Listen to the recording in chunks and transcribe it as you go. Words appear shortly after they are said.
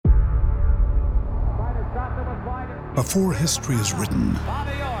Before history is written,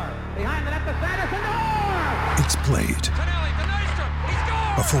 it's played.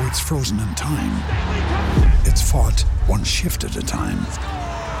 Before it's frozen in time, it's fought one shift at a time.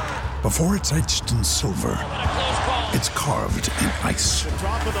 Before it's etched in silver, it's carved in ice.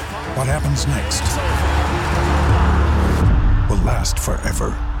 What happens next will last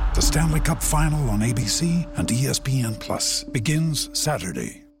forever. The Stanley Cup Final on ABC and ESPN Plus begins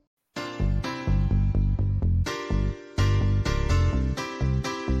Saturday.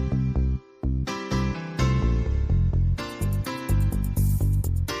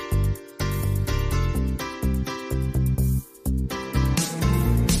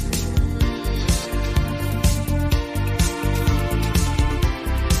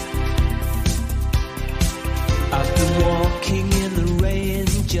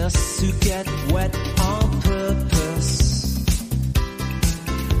 To get wet on purpose,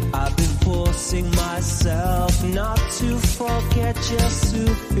 I've been forcing myself not to forget, just to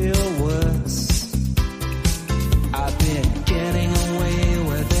feel worse. I've been getting away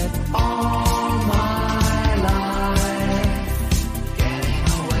with it all my life, getting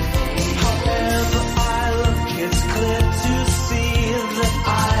away. However I look, it's clear to see that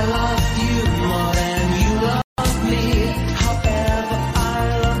I love you more than you love me. However I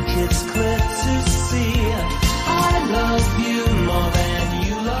look, it's clear to see I love you more than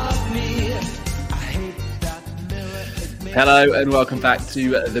you love me. I hate that mirror. Hello and welcome back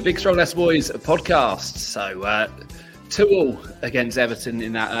to the Big Strong Leicester Boys podcast. So 2-2 against Everton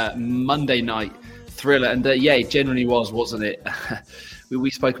in that Monday night thriller, and yeah, it genuinely was, wasn't it? We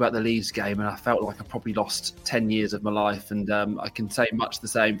spoke about the Leeds game and I felt like I probably lost 10 years of my life, and I can say much the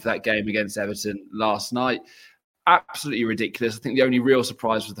same for that game against Everton last night. Absolutely ridiculous. I think the only real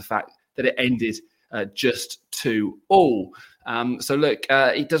surprise was the fact that it ended just 2-2. So look,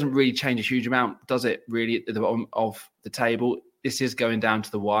 it doesn't really change a huge amount, does it, really, at the bottom of the table? This is going down to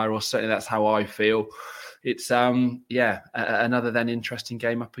the wire, or certainly that's how I feel. It's, another then interesting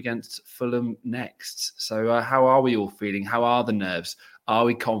game up against Fulham next. So how are we all feeling? How are the nerves? Are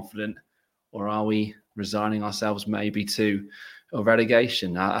we confident, or are we resigning ourselves maybe to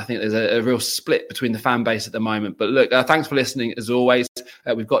relegation? I think there's a real split between the fan base at the moment. But look, thanks for listening as always.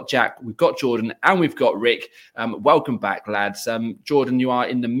 We've got Jack, we've got Jordan, and we've got Rick. Welcome back, lads. Jordan, you are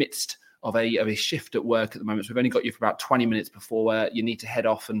in the midst of a shift at work at the moment. So we've only got you for about 20 minutes before you need to head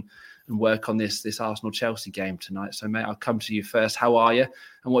off and work on this Arsenal-Chelsea game tonight. So, mate, I'll come to you first. How are you?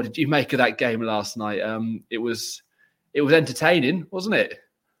 And what did you make of that game last night? It was entertaining, wasn't it?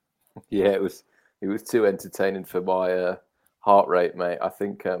 Yeah, it was too entertaining for my heart rate, mate. I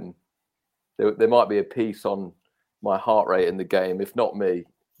think there might be a piece on my heart rate in the game. If not me,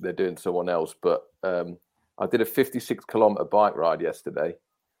 they're doing someone else. But I did a 56-kilometre bike ride yesterday.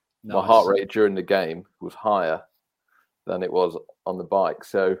 Nice. My heart rate during the game was higher than it was on the bike.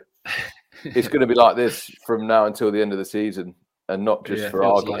 So it's going to be like this from now until the end of the season, and not just for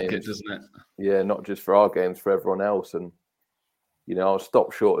our games. It, doesn't it? Yeah, not just for our games, for everyone else. And, you know, I'll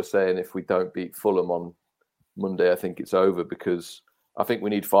stop short of saying if we don't beat Fulham on Monday, I think it's over, because I think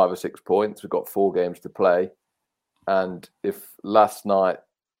we need 5 or 6 points. We've got 4 games to play. And if last night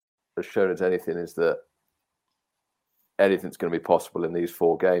has shown us anything, is that anything's going to be possible in these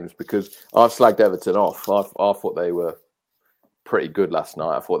 4 games, because I've slagged Everton off. I thought they were pretty good last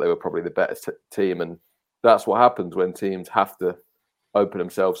night. I thought they were probably the better team. And that's what happens when teams have to open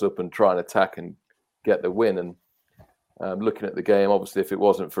themselves up and try and attack and get the win. And looking at the game, obviously, if it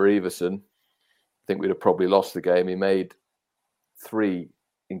wasn't for Everson, I think we'd have probably lost the game. He made 3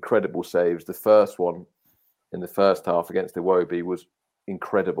 incredible saves. The first one in the first half against Iwobi was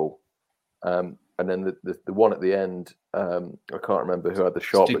incredible. And then the one at the end, I can't remember who had the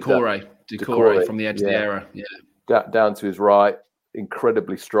shot. Decore from the edge of the area. Yeah. Down to his right,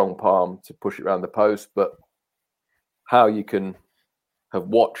 incredibly strong palm to push it around the post. But how you can have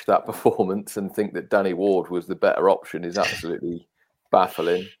watched that performance and think that Danny Ward was the better option is absolutely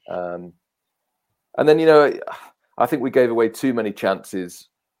baffling. And then, you know, I think we gave away too many chances.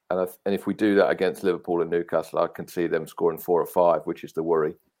 And if we do that against Liverpool and Newcastle, I can see them scoring 4 or 5, which is the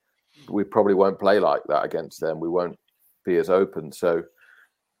worry. We probably won't play like that against them. We won't be as open. So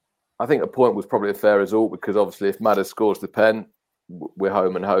I think a point was probably a fair result, because obviously if Madders scores the pen, we're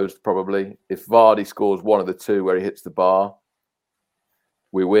home and hosed probably. If Vardy scores one of the 2 where he hits the bar,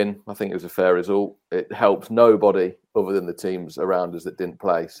 we win. I think it was a fair result. It helps nobody other than the teams around us that didn't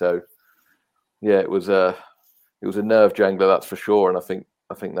play. So yeah, it was a nerve jangler, that's for sure. And I think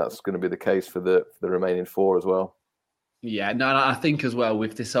that's going to be the case for the remaining 4 as well. Yeah, no, I think as well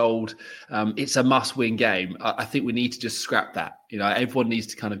with this old, it's a must-win game. I think we need to just scrap that. Everyone needs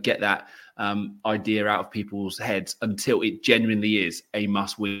to kind of get that idea out of people's heads until it genuinely is a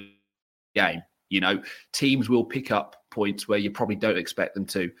must-win game. Teams will pick up points where you probably don't expect them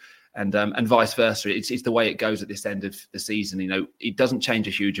to, and vice versa. It's the way it goes at this end of the season. It doesn't change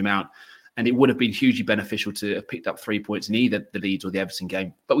a huge amount. And it would have been hugely beneficial to have picked up 3 points in either the Leeds or the Everton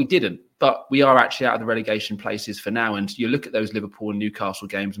game. But we didn't. But we are actually out of the relegation places for now. And you look at those Liverpool and Newcastle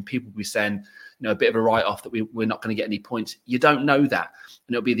games and people will be saying, a bit of a write-off that we're not going to get any points. You don't know that.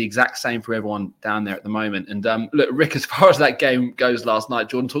 And it'll be the exact same for everyone down there at the moment. And look, Rick, as far as that game goes last night,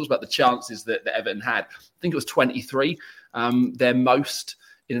 Jordan talks about the chances that Everton had. I think it was 23. Their most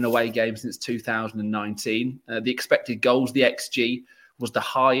in an away game since 2019. The expected goals, the XG, was the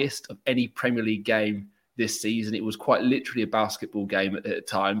highest of any Premier League game this season. It was quite literally a basketball game at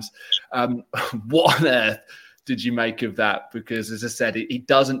times. What on earth did you make of that? Because, as I said, it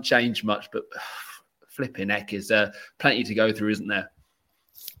doesn't change much, but flipping heck, is plenty to go through, isn't there?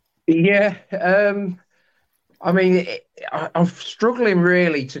 Yeah. I'm struggling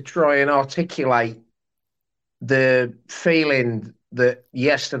really to try and articulate the feeling that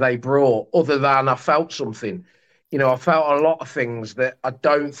yesterday brought, other than I felt something. I felt a lot of things that I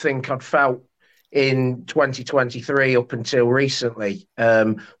don't think I'd felt in 2023 up until recently.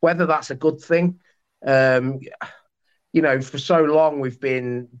 Whether that's a good thing, for so long we've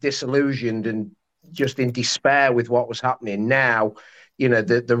been disillusioned and just in despair with what was happening. Now,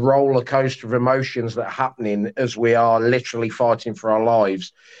 the roller coaster of emotions that are happening as we are literally fighting for our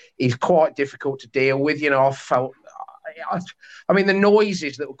lives is quite difficult to deal with. I felt. The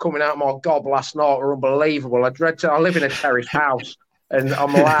noises that were coming out of my gob last night were unbelievable. I live in a terrace house and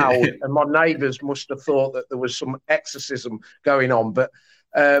I'm loud, and my neighbours must have thought that there was some exorcism going on. But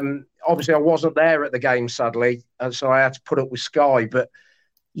obviously I wasn't there at the game, sadly, and so I had to put up with Sky. But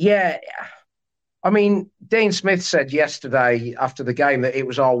yeah, Dean Smith said yesterday after the game that it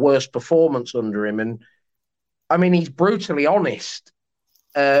was our worst performance under him. And he's brutally honest.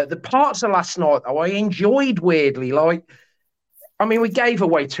 The parts of last night, though, I enjoyed weirdly. We gave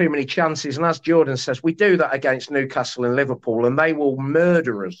away too many chances. And as Jordan says, we do that against Newcastle and Liverpool, and they will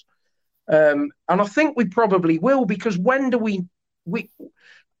murder us. And I think we probably will, because when do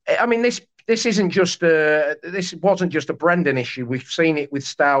this isn't just this wasn't just a Brendan issue. We've seen it with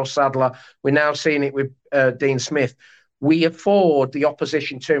Stow, Sadler. We're now seeing it with Dean Smith. We afford the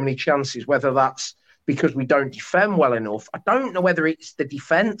opposition too many chances, whether that's because we don't defend well enough. I don't know whether it's the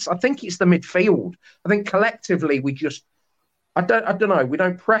defence. I think it's the midfield. I think collectively we just, I don't know. We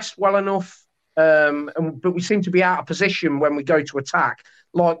don't press well enough, but we seem to be out of position when we go to attack.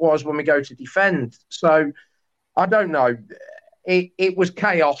 Likewise, when we go to defend. So I don't know. It was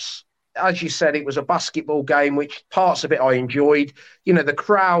chaos. As you said, it was a basketball game, which parts of it I enjoyed. The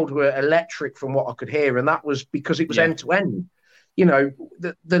crowd were electric from what I could hear, and that was because it was end to end.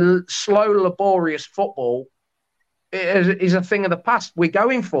 The slow, laborious football is a thing of the past. We're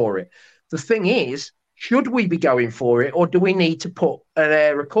going for it. The thing is, should we be going for it, or do we need to put an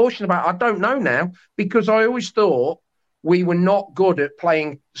air of caution about it? I don't know now, because I always thought we were not good at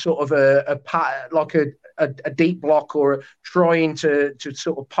playing sort of a deep block or trying to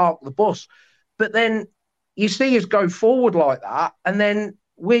sort of park the bus. But then you see us go forward like that, and then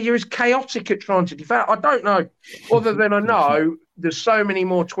we're as chaotic at trying to defend. I don't know, other than I know there's so many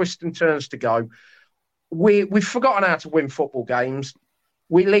more twists and turns to go. We've forgotten how to win football games.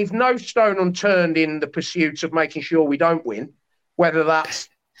 We leave no stone unturned in the pursuit of making sure we don't win, whether that's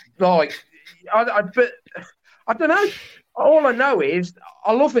but I don't know. All I know is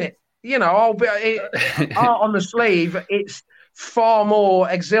I love it. I'll be art on the sleeve. It's far more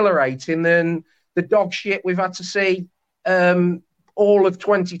exhilarating than the dog shit we've had to see all of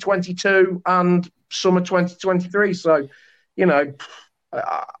 2022 and summer 2023. So,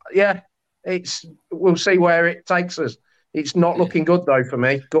 we'll see where it takes us. It's not looking good, though, for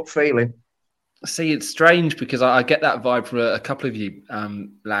me. Gut feeling. See, it's strange because I get that vibe from a couple of you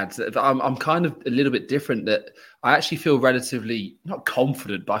lads. I'm kind of a little bit different, that I actually feel relatively, not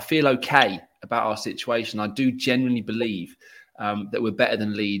confident, but I feel okay about our situation. I do genuinely believe that we're better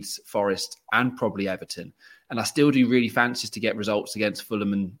than Leeds, Forest and probably Everton. And I still do really fancy to get results against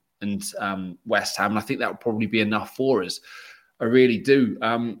Fulham and West Ham. And I think that would probably be enough for us. I really do.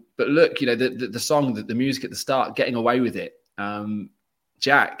 But look, the song, the music at the start, Getting Away With It.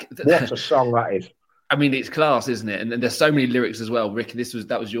 Jack. What a song that is. It's class, isn't it? And there's so many lyrics as well. Rick,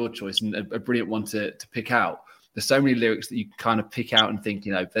 that was your choice, and a brilliant one to pick out. There's so many lyrics that you kind of pick out and think,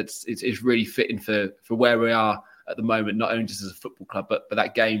 it's really fitting for where we are at the moment, not only just as a football club, but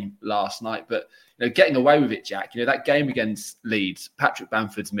that game last night. But getting away with it, Jack. That game against Leeds, Patrick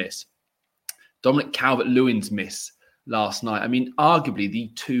Bamford's miss, Dominic Calvert-Lewin's miss last night. I mean, arguably the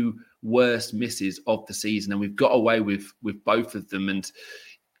two worst misses of the season, and we've got away with both of them. And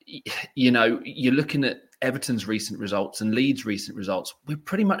you're looking at Everton's recent results and Leeds' recent results. We're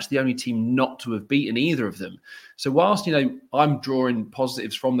pretty much the only team not to have beaten either of them. So whilst, I'm drawing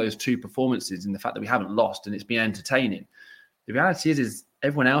positives from those two performances in the fact that we haven't lost and it's been entertaining, the reality is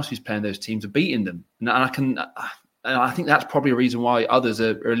everyone else who's playing those teams are beating them. And I think that's probably a reason why others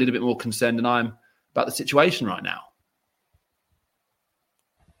are a little bit more concerned than I am about the situation right now.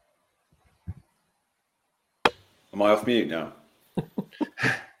 Am I off mute now?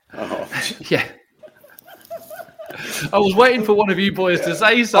 Yeah. I was waiting for one of you boys to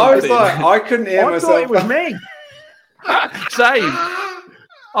say something. I was like, I couldn't hear myself. I thought it was me. Same.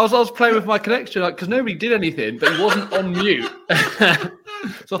 I was playing with my connection because nobody did anything, but he wasn't on mute.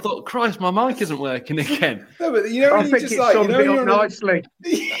 So I thought, Christ, my mic isn't working again. No, but when you just like, nicely.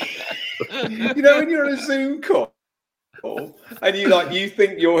 When you're on a Zoom call and you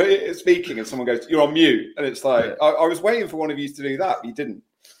think you're speaking and someone goes, you're on mute, and it's like, I was waiting for one of you to do that, but you didn't.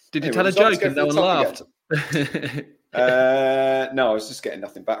 Did you tell a joke and no one laughed? No, I was just getting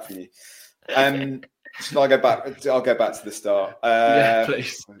nothing back from you. I'll go back to the start. Yeah,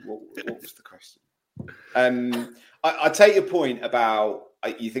 please. What was the question? I take your point about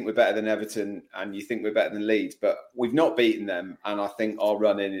you think we're better than Everton and you think we're better than Leeds, but we've not beaten them, and I think our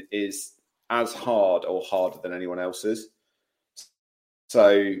run-in is as hard or harder than anyone else's.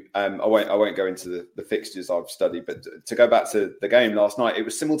 So I won't go into the fixtures I've studied, but to go back to the game last night, it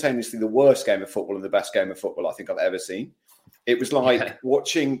was simultaneously the worst game of football and the best game of football I think I've ever seen. It was like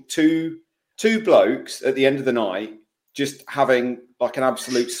watching two blokes at the end of the night just having like an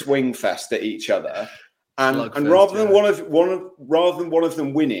absolute swing fest at each other, and rather than one of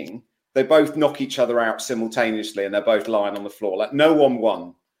them winning, they both knock each other out simultaneously, and they're both lying on the floor. Like no one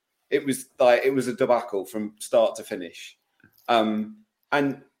won. It was a debacle from start to finish.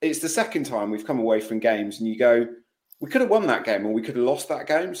 And it's the second time we've come away from games and you go, we could have won that game or we could have lost that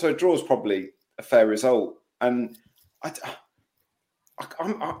game. So a draw is probably a fair result. And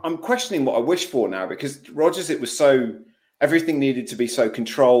I'm questioning what I wish for now, because Rodgers, everything needed to be so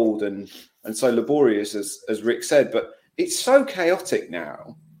controlled and so laborious, as Rick said, but it's so chaotic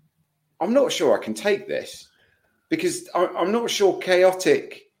now. I'm not sure I can take this, because I'm not sure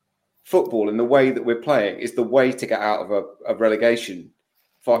chaotic football in the way that we're playing is the way to get out of a relegation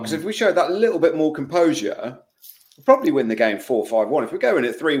fight. Because if we showed that little bit more composure, we'll probably win the game 4-5-1. If we're going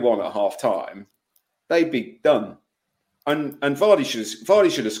at 3-1 at half time, they'd be done. And Vardy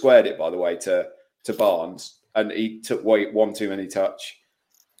should have squared it, by the way, to Barnes, and he took one too many touch.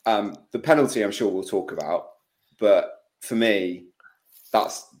 The penalty, I'm sure we'll talk about, but for me,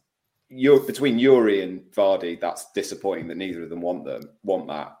 that's between Yuri and Vardy. That's disappointing that neither of them want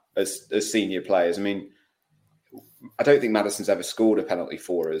that as senior players. I mean, I don't think Maddison's ever scored a penalty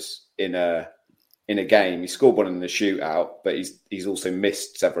for us in a game. He scored one in the shootout, but he's also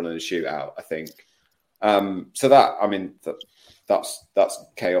missed several in the shootout, I think. So that's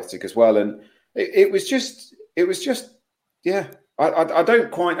chaotic as well. And it was just, yeah. I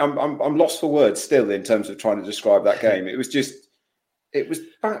don't quite. I'm lost for words still in terms of trying to describe that game. It was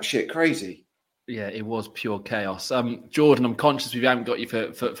batshit crazy. Yeah, it was pure chaos. Jordan, I'm conscious we haven't got you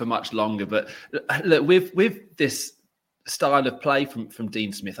for much longer, but look, with this style of play from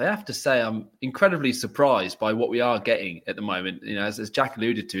Dean Smith, I have to say I'm incredibly surprised by what we are getting at the moment. As Jack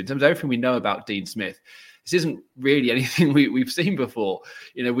alluded to, in terms of everything we know about Dean Smith, this isn't really anything we've seen before.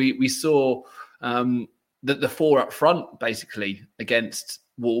 We saw the four up front basically against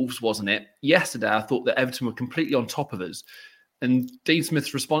Wolves, wasn't it? Yesterday, I thought that Everton were completely on top of us. And Dean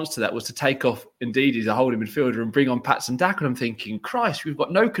Smith's response to that was to take off Ndidi as a holding midfielder and bring on Patson Daka. And I'm thinking, Christ, we've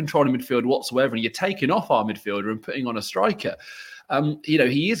got no control in midfield whatsoever. And you're taking off our midfielder and putting on a striker.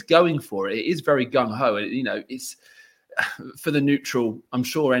 He is going for it. It is very gung-ho. It's for the neutral, I'm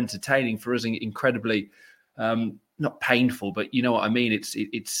sure entertaining, for us incredibly, not painful, but you know what I mean? It's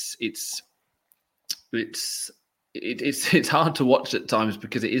hard to watch at times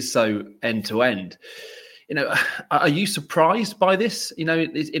because it is so end to end. Are you surprised by this?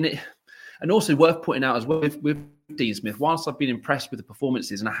 And also worth pointing out as well with Dean Smith, whilst I've been impressed with the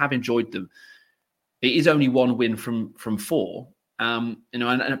performances and I have enjoyed them, it is only one win from four. And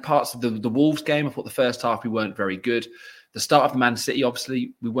parts of the Wolves game, I thought the first half we weren't very good. The start of Man City,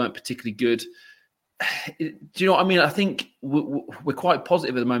 obviously, we weren't particularly good. Do you know what I mean? I think we're quite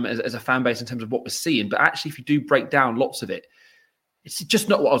positive at the moment as a fan base in terms of what we're seeing. But actually, if you do break down lots of it, it's just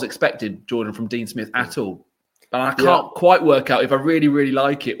not what I was expecting, Jordan, from Dean Smith at all. And I can't quite work out if I really, really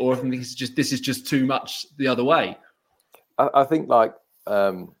like it or if I think this is just too much the other way. I think like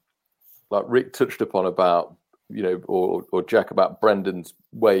Rick touched upon about, or Jack, about Brendan's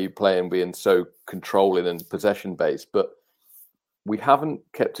way of playing being so controlling and possession based, but we haven't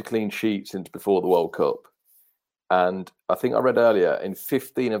kept a clean sheet since before the World Cup. And I think I read earlier, in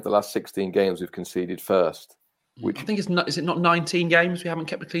 15 of the last 16 games, we've conceded first. Which I think is it not 19 games we haven't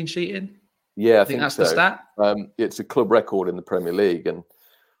kept a clean sheet in? Yeah, I think that's so. The stat. It's a club record in the Premier League. And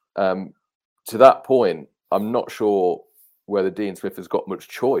to that point, I'm not sure whether Dean Smith has got much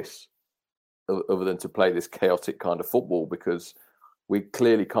choice other than to play this chaotic kind of football, because we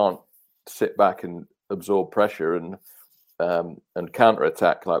clearly can't sit back and absorb pressure and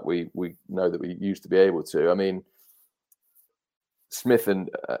counter-attack like we know that we used to be able to. I mean, Smith and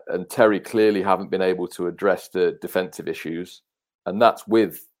Terry clearly haven't been able to address the defensive issues, and that's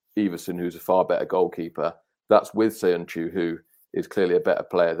with Everson, who's a far better goalkeeper. That's with Söyüncü, who is clearly a better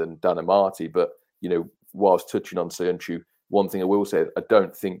player than Dan Amartey. But, whilst touching on Söyüncü, one thing I will say is I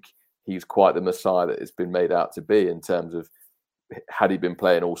don't think he's quite the Messiah that it's been made out to be, in terms of, had he been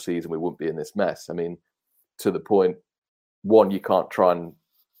playing all season, we wouldn't be in this mess. I mean, to the point, one, you can't try and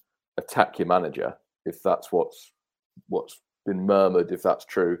attack your manager if that's what's been murmured. If that's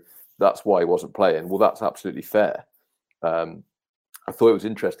true, that's why he wasn't playing. Well, that's absolutely fair. I thought it was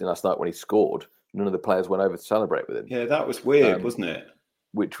interesting last night when he scored, none of the players went over to celebrate with him. Yeah, that was weird, wasn't it?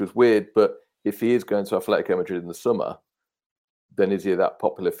 Which was weird, but if he is going to Atletico Madrid in the summer, then is he that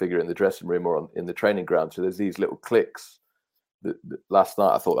popular figure in the dressing room or in the training ground? So there's these little clicks. That last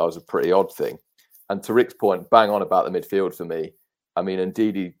night I thought that was a pretty odd thing. And to Rick's point, bang on about the midfield for me. I mean,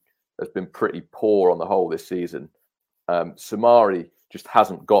 Ndidi has been pretty poor on the whole this season. Samari just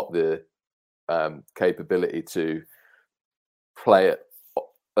hasn't got the capability to play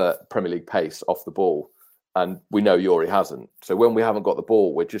at Premier League pace off the ball, and we know Yuri hasn't. So when we haven't got the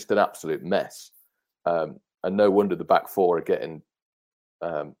ball, we're just an absolute mess. And no wonder the back four are getting,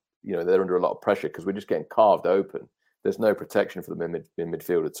 they're under a lot of pressure because we're just getting carved open. There's no protection for them in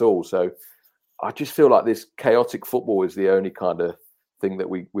midfield at all. So I just feel like this chaotic football is the only kind of thing that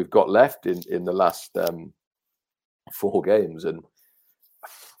we've got left in the last 4 games. And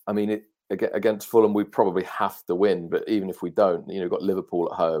I mean, against Fulham, we probably have to win. But even if we don't, we've got Liverpool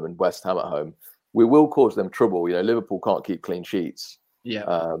at home and West Ham at home. We will cause them trouble. Liverpool can't keep clean sheets.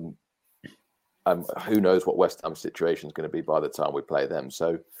 Yeah. Who knows what West Ham's situation is going to be by the time we play them.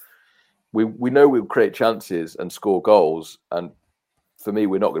 So we know we'll create chances and score goals. And for me,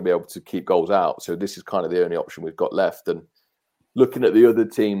 we're not going to be able to keep goals out. So this is kind of the only option we've got left. And looking at the other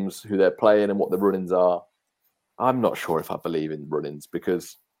teams, who they're playing and what the run-ins are, I'm not sure if I believe in run-ins,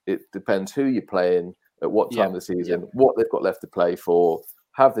 because it depends who you're playing, at what time of the season, what they've got left to play for,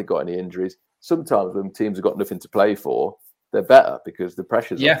 have they got any injuries. Sometimes when teams have got nothing to play for, they're better because the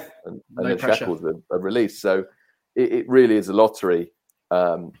pressure's off and the shackles are released. So it really is a lottery.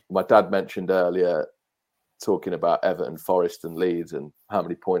 My dad mentioned earlier, talking about Everton, Forest and Leeds and how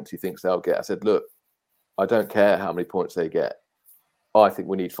many points he thinks they'll get. I said, look, I don't care how many points they get. I think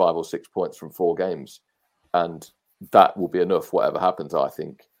we need 5 or 6 points from 4 games. And that will be enough, whatever happens, I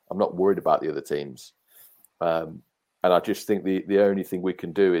think. I'm not worried about the other teams. And I just think the only thing we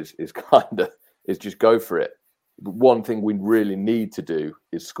can do is just go for it. But one thing we really need to do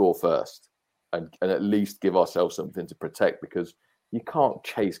is score first and at least give ourselves something to protect, because you can't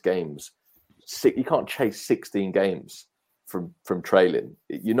chase games. You can't chase 16 games from trailing.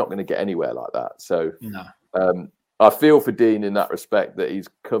 You're not going to get anywhere like that. So no. I feel for Dean in that respect, that he's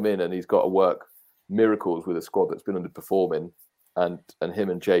come in and he's got to work miracles with a squad that's been underperforming. And him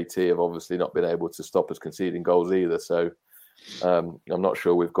and JT have obviously not been able to stop us conceding goals either. So I'm not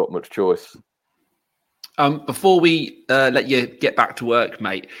sure we've got much choice. Before we let you get back to work,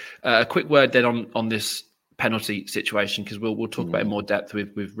 mate, a quick word then on this penalty situation, because we'll talk about it in more depth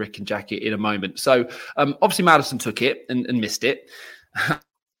with Rick and Jackie in a moment. So obviously Maddison took it and missed it.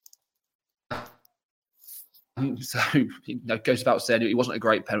 So it goes without saying, it wasn't a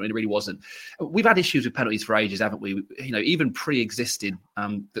great penalty. It really wasn't. We've had issues with penalties for ages, haven't we? Even pre-existing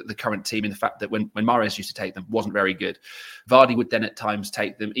the current team, in the fact that when Mahrez used to take them, wasn't very good. Vardy would then at times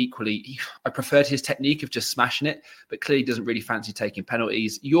take them. Equally, I preferred his technique of just smashing it, but clearly doesn't really fancy taking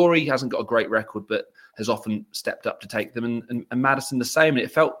penalties. Yuri hasn't got a great record, but has often stepped up to take them, and Maddison the same. And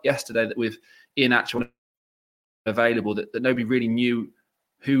it felt yesterday that with Iheanacho available, that nobody really knew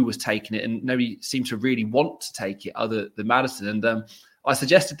who was taking it, and nobody seemed to really want to take it other than Maddison. And I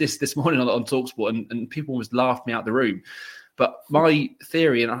suggested this morning on TalkSport, and people almost laughed me out the room. But my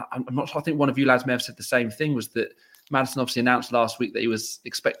theory, and I'm not sure, I think one of you lads may have said the same thing, was that Maddison obviously announced last week that he was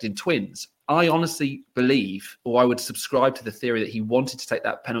expecting twins. I honestly believe, or I would subscribe to the theory that he wanted to take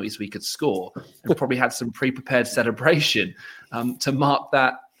that penalty so he could score, and probably had some pre-prepared celebration to mark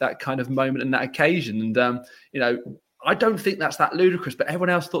that kind of moment and that occasion. And I don't think that's that ludicrous, but everyone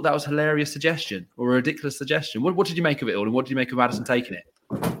else thought that was a hilarious suggestion or a ridiculous suggestion. What did you make of it all, and what did you make of Maddison taking it?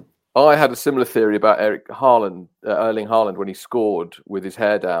 I had a similar theory about Erling Haaland, when he scored with his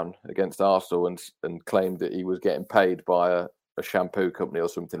hair down against Arsenal and claimed that he was getting paid by a shampoo company or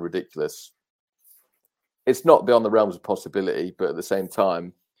something ridiculous. It's not beyond the realms of possibility, but at the same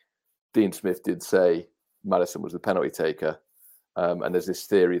time, Dean Smith did say Maddison was the penalty taker. And there's this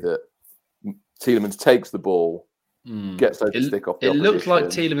theory that Tielemans takes the ball, gets over the stick off the opposition. It looked like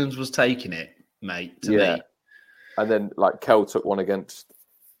Tielemans was taking it, mate, to me. And then, Kel took one against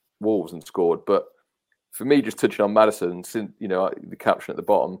Wolves and scored. But for me, just touching on Maddison, since the caption at the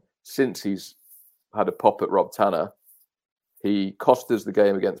bottom, since he's had a pop at Rob Tanner, he cost us the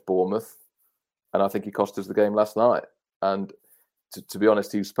game against Bournemouth, and I think he cost us the game last night. And to be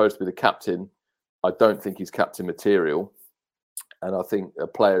honest, he was supposed to be the captain. I don't think he's captain material, and I think a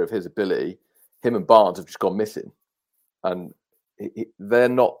player of his ability, him and Barnes have just gone missing, and they're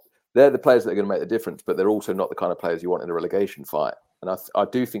the players that are going to make the difference, but they're also not the kind of players you want in a relegation fight. And I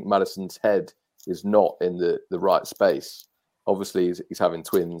do think Maddison's head is not in the right space. Obviously, he's having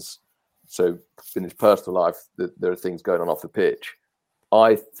twins. So in his personal life, there are things going on off the pitch.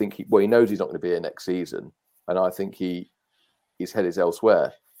 I think he knows he's not going to be here next season. And I think his head is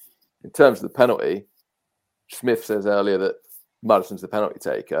elsewhere. In terms of the penalty, Smith says earlier that Maddison's the penalty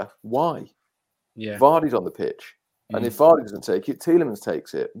taker. Why? Yeah. Vardy's on the pitch. And if Vardy doesn't take it, Tielemans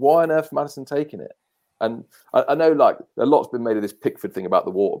takes it. Why on earth Maddison taking it? And I know a lot's been made of this Pickford thing about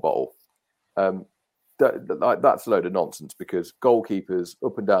the water bottle. That's a load of nonsense, because goalkeepers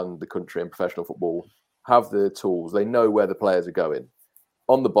up and down the country in professional football have the tools. They know where the players are going.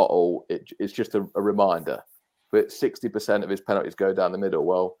 On the bottle, it's just a reminder. But 60% of his penalties go down the middle.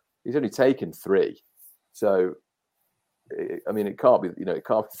 Well, he's only taken 3. So, I mean, it can't be,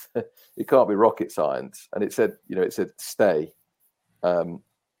 it can't be rocket science. And it said stay.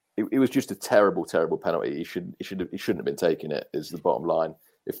 It was just a terrible, terrible penalty. He shouldn't have been taking it, is the bottom line.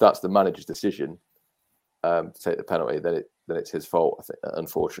 If that's the manager's decision to take the penalty, then it's his fault. I think,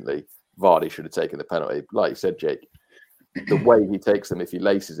 unfortunately, Vardy should have taken the penalty. Like you said, Jake, the way he takes them, if he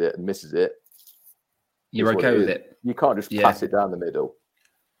laces it and misses it, you're okay with it. You can't just pass it down the middle.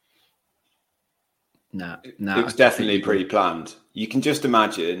 No. It was definitely pre-planned. You can just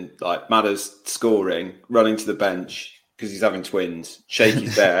imagine, Madders scoring, running to the bench because he's having twins.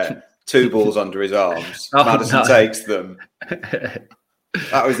 Shaky's there, 2 balls under his arms. Maddison takes them.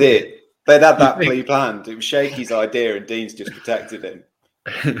 That was it. They'd had that pre-planned. It was Shaky's idea, and Dean's just protected him.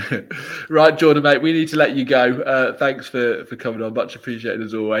 Right, Jordan, mate, we need to let you go. Thanks for coming on. Much appreciated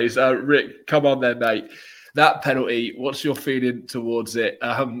as always. Rick, come on then, mate. That penalty, what's your feeling towards it?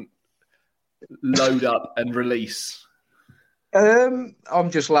 Load up and release. I'm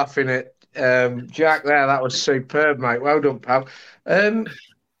just laughing at Jack there. That was superb, mate. Well done, pal.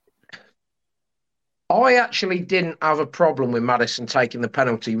 I actually didn't have a problem with Maddison taking the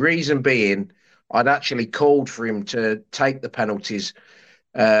penalty. Reason being, I'd actually called for him to take the penalties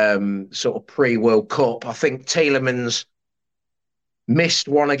sort of pre-World Cup. I think Tielemans missed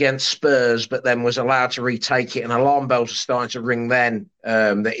one against Spurs, but then was allowed to retake it, and alarm bells are starting to ring then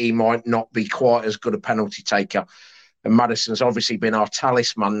that he might not be quite as good a penalty taker. And Maddison's obviously been our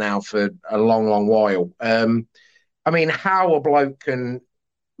talisman now for a long, long while. I mean, how a bloke can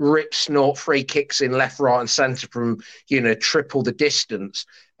rip snort free kicks in left, right and centre from, triple the distance,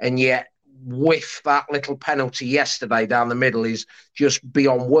 and yet whiff that little penalty yesterday down the middle is just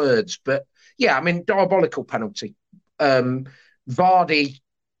beyond words. But yeah, I mean, diabolical penalty. Vardy,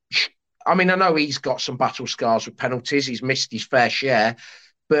 I mean, I know he's got some battle scars with penalties. He's missed his fair share,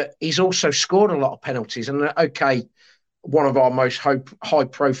 but he's also scored a lot of penalties. And okay, one of our most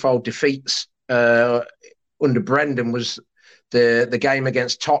high-profile defeats under Brendan was the game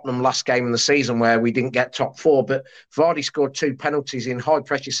against Tottenham, last game in the season, where we didn't get top 4. But Vardy scored 2 penalties in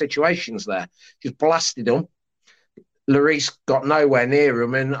high-pressure situations there. Just blasted them. Lloris got nowhere near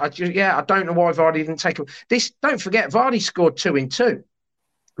him, and I don't know why Vardy didn't take him. Don't forget, Vardy scored 2 in 2.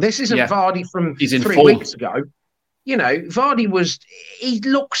 This isn't Vardy from 3 weeks ago. Vardy he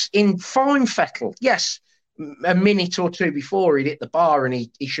looks in fine fettle. Yes, a minute or 2 before he'd hit the bar and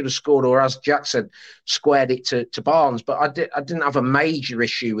he should have scored, or as Jack said, squared it to Barnes. But I didn't have a major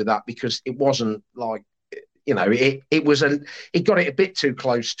issue with that, because it wasn't like, it was he got it a bit too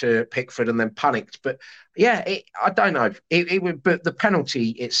close to Pickford and then panicked. But yeah, I don't know. But the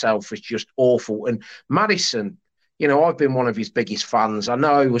penalty itself was just awful. And Maddison, I've been one of his biggest fans. I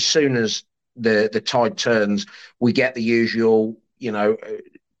know as soon as the tide turns, we get the usual,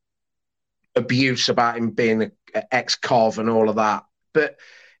 abuse about him being an ex-Cov and all of that. But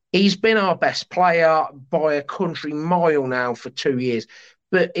he's been our best player by a country mile now for 2 years.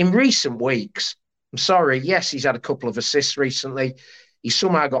 But in recent weeks, I'm sorry, yes, he's had a couple of assists recently. He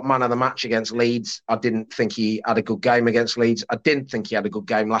somehow got man of the match against Leeds. I didn't think he had a good game against Leeds. I didn't think he had a good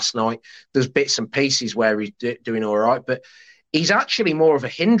game last night. There's bits and pieces where he's doing all right, but he's actually more of a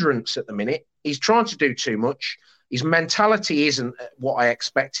hindrance at the minute. He's trying to do too much. His mentality isn't what I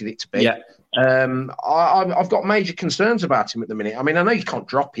expected it to be. Yeah. I've got major concerns about him at the minute. I mean, I know you can't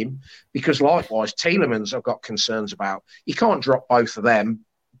drop him because likewise, Tielemans I've got concerns about. You can't drop both of them.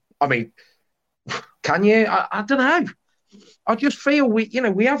 I mean, can you? I don't know. I just feel we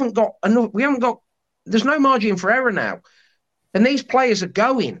haven't got enough. There's no margin for error now, and these players are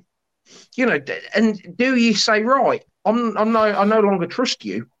going. And do you say, right? I no longer trust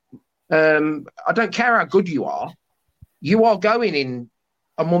you. I don't care how good you are. You are going in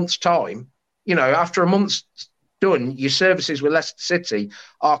a month's time. After a month's done, your services with Leicester City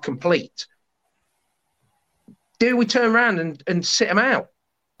are complete. Do we turn around and sit him out?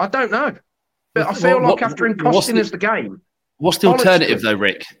 I don't know. But I feel like after him costing us the game. What's the alternative, though,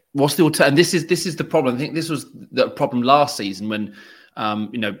 Rick? What's the alternative? And this is the problem. I think this was the problem last season when, I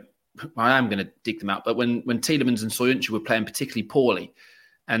am going to dig them out, but when Tielemans and Soyuncu were playing particularly poorly,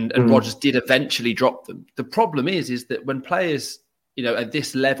 and Rodgers did eventually drop them. The problem is that when players, at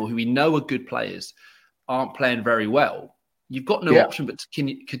this level, who we know are good players, aren't playing very well, you've got no option but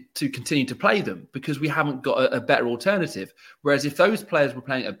to continue to play them because we haven't got a better alternative. Whereas if those players were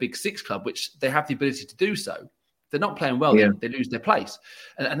playing at a big six club, which they have the ability to do so, they're not playing well, they lose their place.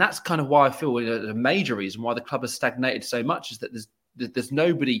 And that's kind of why I feel a major reason why the club has stagnated so much is that there's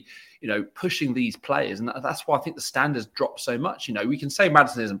nobody, pushing these players. And that's why I think the standards drop so much. We can say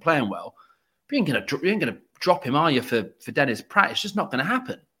Maddison isn't playing well, but you ain't going to drop him, are you, for Dennis Pratt? It's just not going to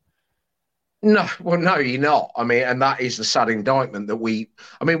happen. No, well, no, you're not. I mean, and that is the sad indictment that we've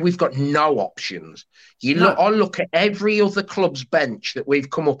got no options. I look at every other club's bench that we've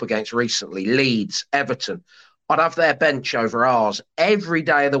come up against recently, Leeds, Everton. I'd have their bench over ours every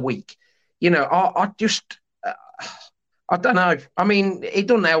day of the week. I don't know. I mean, it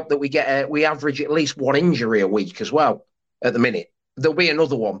doesn't help that we average at least one injury a week as well at the minute. There'll be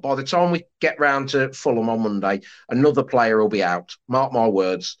another one. By the time we get round to Fulham on Monday, another player will be out. Mark my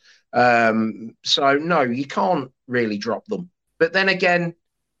words. So, no, you can't really drop them. But then again,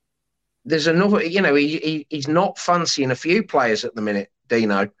 there's another, he's not fancying a few players at the minute,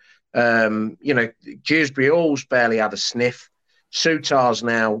 Dino. Dewsbury Hall's barely had a sniff. Sutar's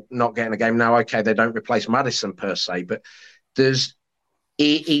now not getting a game. Now, okay, they don't replace Maddison per se, but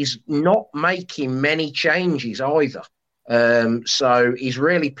he's not making many changes either. So he's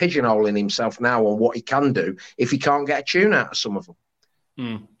really pigeonholing himself now on what he can do if he can't get a tune out of some of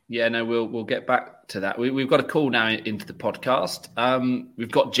them. Yeah, no, we'll get back to that. We've got a call now into the podcast.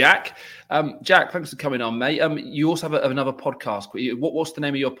 We've got Jack. Jack, thanks for coming on, mate. You also have another podcast. What's the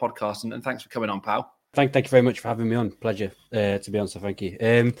name of your podcast? And thanks for coming on, pal. Thank you very much for having me on. Pleasure to be on, so thank you.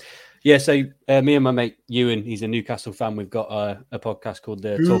 So me and my mate Ewan, he's a Newcastle fan. We've got a podcast called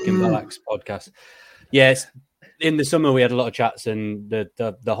the Talking Ballax podcast. Yes, in the summer we had a lot of chats, and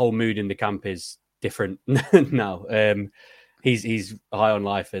the whole mood in the camp is different now. He's high on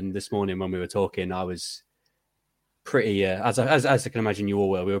life, and this morning when we were talking, I was pretty, as I can imagine you all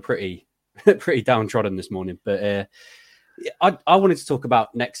were, we were pretty downtrodden this morning. But I wanted to talk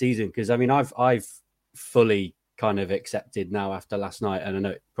about next season because I mean I've fully kind of accepted now after last night, and I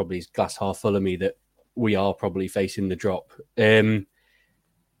know it probably is glass half full of me that we are probably facing the drop.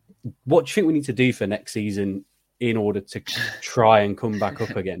 What do you think we need to do for next season in order to try and come back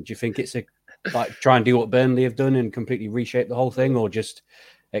up again? Do you think it's try and do what Burnley have done and completely reshape the whole thing, or just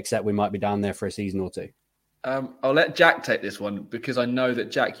accept we might be down there for a season or two? I'll let Jack take this one because I know that,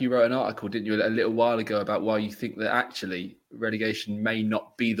 Jack, you wrote an article, didn't you, a little while ago about why you think that actually relegation may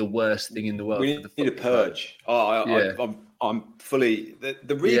not be the worst thing in the world. We need a purge. I'm fully...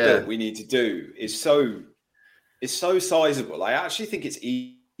 The rebuild we need to do is so sizable. I actually think it's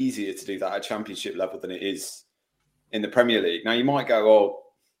easier to do that at Championship level than it is in the Premier League. Now, you might go,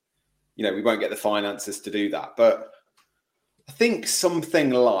 we won't get the finances to do that. But I think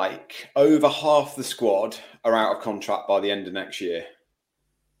something like over half the squad are out of contract by the end of next year,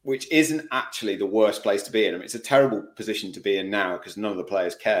 which isn't actually the worst place to be in. I mean, it's a terrible position to be in now because none of the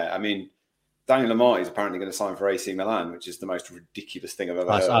players care. I mean, Daniel Lamar is apparently going to sign for AC Milan, which is the most ridiculous thing I've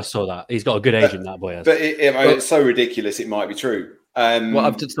ever heard. I saw that. He's got a good agent, that boy has. But it's so ridiculous, it might be true.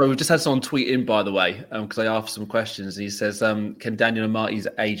 Well, we've just had someone tweet in, by the way, because I asked some questions. He says, "Can Daniel Amarty's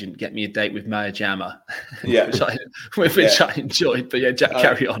agent get me a date with Maya Jama?" Yeah, which I enjoyed. But yeah, Jack,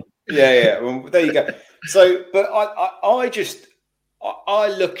 carry on. Yeah. Well, there you go. So, but I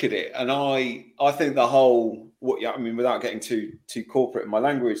look at it and I think the whole, without getting too corporate in my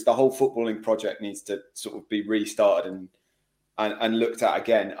language, the whole footballing project needs to sort of be restarted and looked at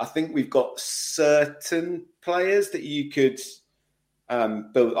again. I think we've got certain players that you could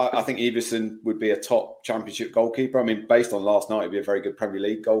build. I think Everson would be a top Championship goalkeeper. I mean, based on last night, he'd be a very good Premier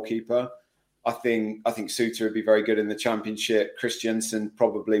League goalkeeper. I think Suter would be very good in the Championship. Christiansen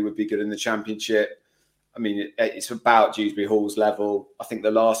probably would be good in the Championship. I mean, it's about Dewsbury Hall's level. I think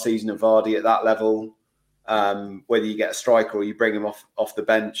the last season of Vardy at that level, whether you get a striker or you bring him off the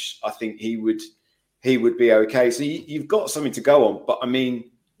bench, I think he would be okay. So you've got something to go on. But I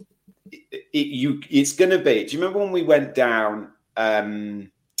mean, it's going to be. Do you remember when we went down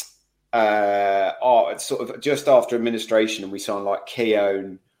sort of just after administration and we signed like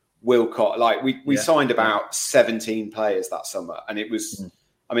Keown, Wilcott? Like we signed about 17 players that summer, and it was.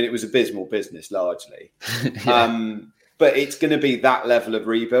 I mean, it was abysmal business largely, but it's going to be that level of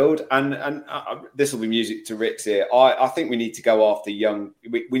rebuild. And this will be music to Rick's ear. I think we need to go after young.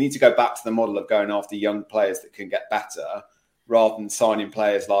 We need to go back to the model of going after young players that can get better, rather than signing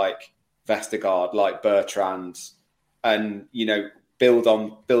players like Vestergaard, like Bertrand, and build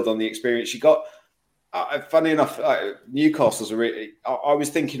on the experience you got. Funny enough, Newcastle's a really. I was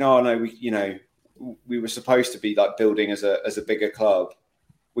thinking, we were supposed to be like building as a bigger club.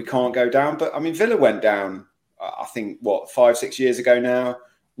 We can't go down. But I mean, Villa went down, I think, 5-6 years ago now.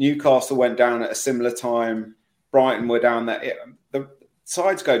 Newcastle went down at a similar time. Brighton were down there. The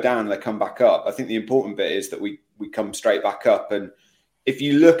sides go down, they come back up. I think the important bit is that we come straight back up. And if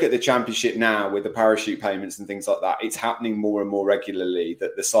you look at the Championship now with the parachute payments and things like that, it's happening more and more regularly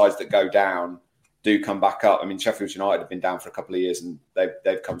that the sides that go down do come back up. I mean, Sheffield United have been down for a couple of years and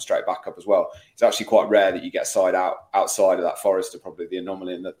they've come straight back up as well. It's actually quite rare that you get a side outside of that. Forest are probably the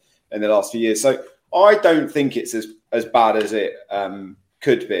anomaly in the last few years. So I don't think it's as bad as it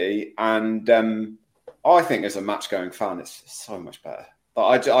could be. And I think as a match-going fan, it's so much better. But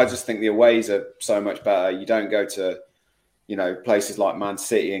I just think the aways are so much better. You don't go to places like Man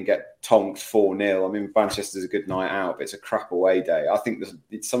City and get tonked 4-0. I mean, Manchester's a good night out, but it's a crap away day. I think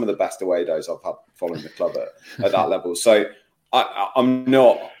it's some of the best away days I've had following the club at that level. So I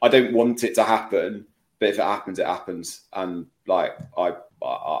don't want it to happen, but if it happens, it happens. And like,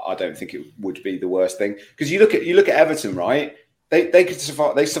 I don't think it would be the worst thing. Because you look at Everton, right? They could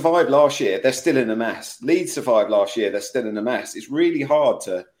survive. They survived last year. They're still in a mess. Leeds survived last year. They're still in a mess. It's really hard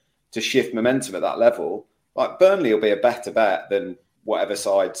to shift momentum at that level. Like Burnley will be a better bet than whatever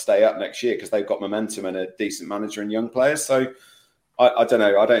side stay up next year because they've got momentum and a decent manager and young players. So I don't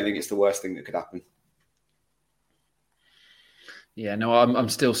know. I don't think it's the worst thing that could happen. Yeah, no, I'm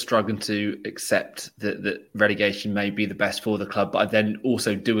still struggling to accept that relegation may be the best for the club, but I then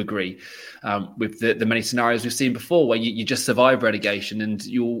also do agree with the many scenarios we've seen before where you just survive relegation and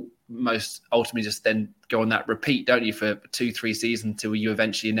you'll most ultimately just then go on that repeat, don't you, for 2-3 seasons until you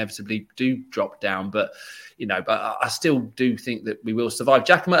eventually inevitably do drop down. But I still do think that we will survive.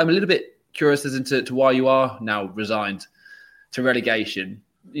 Jack, I'm a little bit curious as to why you are now resigned to relegation.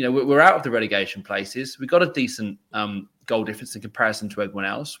 We're out of the relegation places. We've got a decent goal difference in comparison to everyone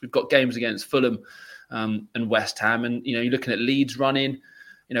else. We've got games against Fulham and West Ham, and you're looking at Leeds running.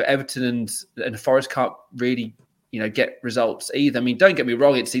 Everton and Forest can't really get results either. I mean, don't get me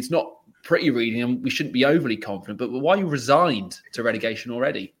wrong, it's not pretty reading, and we shouldn't be overly confident. But why are you resigned to relegation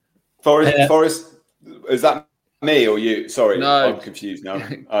already? Forest, is that me or you? Sorry, no. I'm confused now.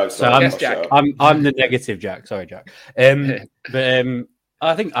 Oh, sorry. So Jack. I'm the negative Jack. Sorry, Jack. But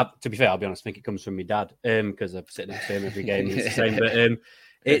I think, to be fair, I'll be honest, I think it comes from my dad because I've sitting next to him every game. He's the same. But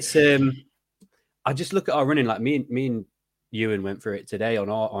it's I just look at our running. Like me and Ewan went through it today on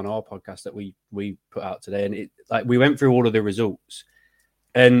our podcast that we put out today, and we went through all of the results,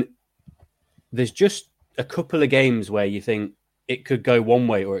 and there's just a couple of games where you think it could go one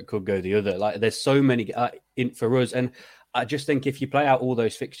way or it could go the other. Like there's so many for us, and I just think if you play out all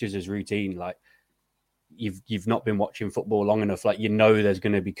those fixtures as routine, like you've not been watching football long enough, like there's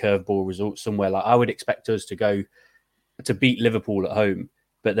going to be curveball results somewhere. Like I would expect us to go to beat Liverpool at home,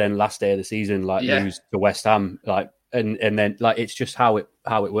 but then last day of the season, lose to West Ham, and then it's just how it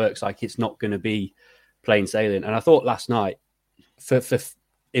works. Like it's not going to be plain sailing. And I thought last night, for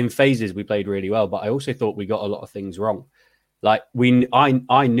in phases we played really well, but I also thought we got a lot of things wrong. Like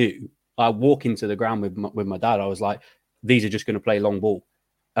I knew I walk into the ground with my dad. I was like, these are just going to play long ball.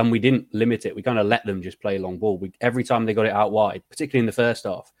 and we didn't limit it. We kind of let them just play long ball. Every time they got it out wide, particularly in the first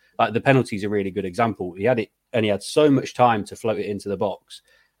half, like the penalty's a really good example. He had it, and he had so much time to float it into the box,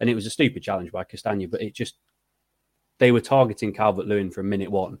 and it was a stupid challenge by Castagna, but they were targeting Calvert-Lewin from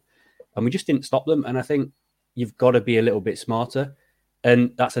minute one, and we just didn't stop them. And I think you've got to be a little bit smarter.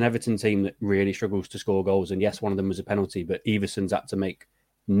 And that's an Everton team that really struggles to score goals. And yes, one of them was a penalty, but Everson's had to make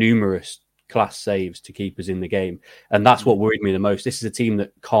numerous class saves to keep us in the game. And that's what worried me the most. This is a team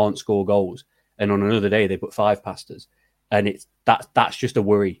that can't score goals. And on another day, they put 5 past us. And that's just a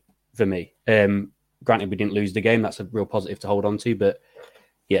worry for me. Granted, we didn't lose the game. That's a real positive to hold on to. But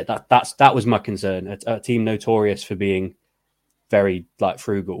yeah, that was my concern. A team notorious for being very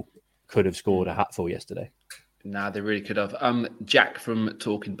frugal could have scored a hatful yesterday. Nah, they really could have. Jack from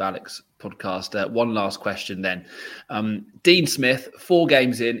Talking Ballocks podcast. One last question then. Dean Smith, 4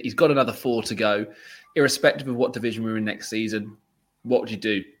 games in. He's got another 4 to go. Irrespective of what division we're in next season, what would you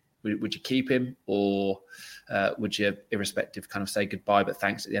do? Would you keep him, or would you, irrespective, kind of say goodbye but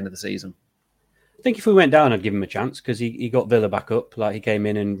thanks at the end of the season? I think if we went down, I'd give him a chance, because he got Villa back up. He came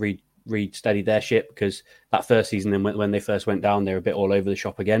in and re-steadied their ship, because that first season, then when they first went down, they were a bit all over the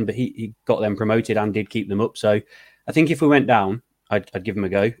shop again, but he got them promoted and did keep them up. So I think if we went down, I'd give him a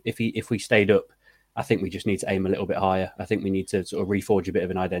go. If we stayed up, I think we just need to aim a little bit higher. I think we need to sort of reforge a bit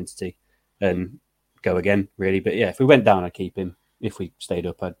of an identity and go again, really. But yeah, if we went down, I'd keep him. If we stayed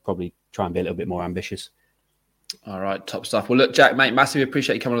up, I'd probably try and be a little bit more ambitious. All right, top stuff. Well, look, Jack, mate, massively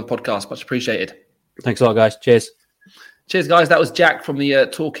appreciate you coming on the podcast. Much appreciated. Thanks a lot, guys. Cheers. Cheers, guys. That was Jack from the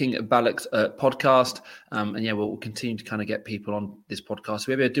Talking Ballocks podcast. And yeah, we'll continue to kind of get people on this podcast. If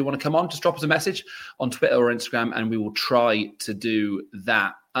you ever do want to come on, just drop us a message on Twitter or Instagram, and we will try to do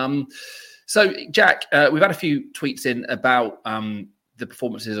that. So, Jack, we've had a few tweets in about the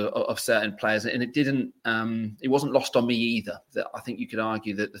performances of certain players, and it wasn't lost on me either. That I think you could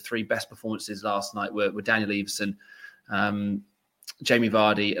argue that the 3 best performances last night were Daniel Everson, Jamie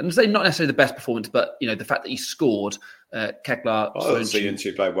Vardy, and say not necessarily the best performance, but the fact that he scored. Kekler. I thought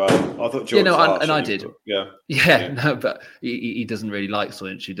Soyuncu played well. I thought George. I did. Yeah. No, but he doesn't really like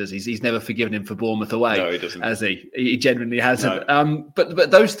Soyuncu, does he? He's never forgiven him for Bournemouth away. No, he doesn't. Has he? He genuinely hasn't. No.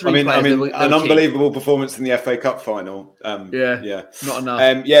 But those 3 players, they were an unbelievable performance in the FA Cup final. Not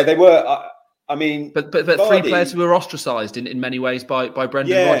enough. They were. But Vardy, 3 players who were ostracised in many ways by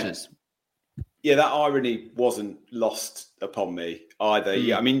Brendan Rodgers. Yeah, that irony wasn't lost upon me either.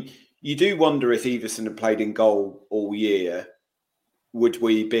 Yeah, you do wonder if Everson had played in goal all year, would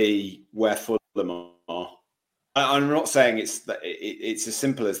we be where Fulham are? I'm not saying it's as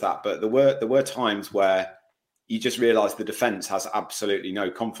simple as that, but there were times where you just realise the defence has absolutely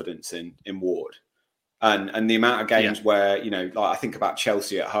no confidence in Ward, and the amount of games where I think about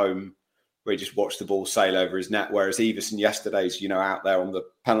Chelsea at home, where he just watched the ball sail over his net, whereas Everson yesterday's out there on the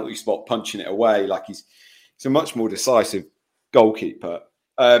penalty spot punching it away, he's a much more decisive goalkeeper.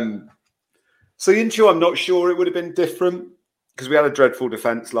 Soyuncu, I'm not sure it would have been different, because we had a dreadful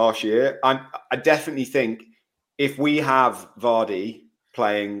defence last year. I definitely think if we have Vardy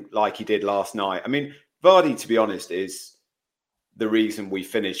playing like he did last night, Vardy, to be honest, is the reason we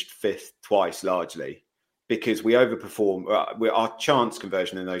finished 5th twice, largely, because we overperformed. Our chance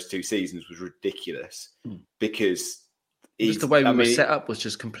conversion in those 2 seasons was ridiculous, because just the way we were set up was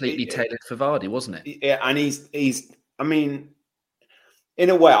just completely tailored for Vardy, wasn't it? Yeah, and he's in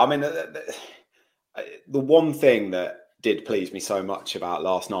a way, the one thing that did please me so much about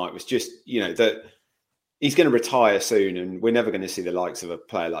last night was just, that he's going to retire soon, and we're never going to see the likes of a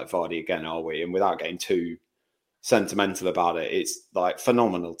player like Vardy again, are we? And without getting too sentimental about it, it's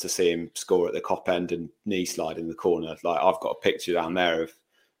phenomenal to see him score at the Kop end and knee slide in the corner. I've got a picture down there of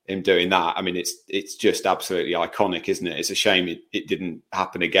him doing that. It's just absolutely iconic, isn't it? It's a shame it didn't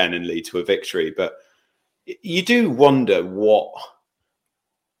happen again and lead to a victory, but you do wonder what.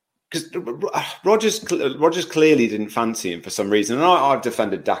 Because Rodgers clearly didn't fancy him for some reason. And I've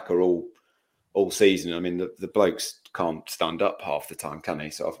defended Daka all season. The blokes can't stand up half the time, can he?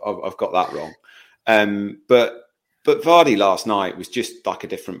 So I've got that wrong. But Vardy last night was just like a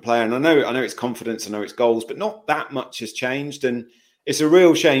different player. And I know it's confidence, I know it's goals, but not that much has changed. And it's a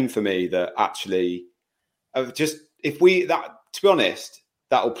real shame for me that actually, to be honest,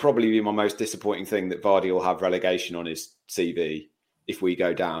 that will probably be my most disappointing thing, that Vardy will have relegation on his CV if we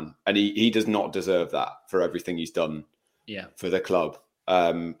go down, and he does not deserve that for everything he's done for the club.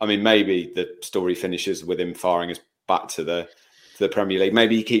 Maybe the story finishes with him firing us back to the Premier League.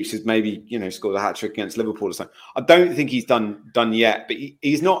 Maybe he keeps his, scores a hat-trick against Liverpool or something. I don't think he's done yet, but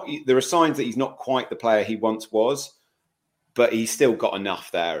he's not. There are signs that he's not quite the player he once was. but he's still got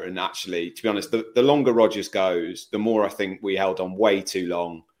enough there. And actually, to be honest, the longer Rodgers goes, the more I think we held on way too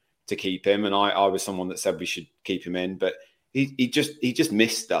long to keep him. And I was someone that said we should keep him in, but he just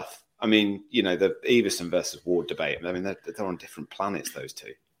missed stuff. I mean, the Everson versus Ward debate. I mean, they're on different planets, those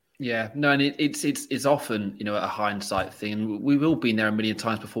two. Yeah, no, and it's often, a hindsight thing. And we've all been there a million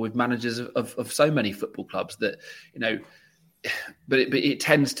times before with managers of so many football clubs that, but it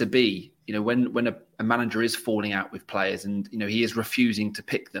tends to be, when a manager is falling out with players and, he is refusing to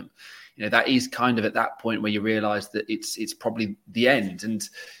pick them, that is kind of at that point where you realise that it's probably the end. And,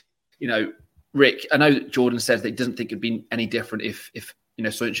 Rick, I know Jordan says that he doesn't think it'd be any different if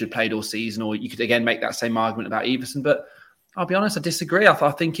Soyuncu had played all season, or you could again make that same argument about Everson, but I'll be honest, I disagree.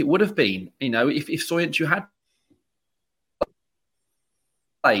 I think it would have been, if Soyuncu had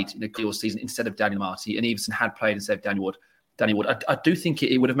played all season instead of Daniel Marty and Everson had played instead of Danny Ward, I do think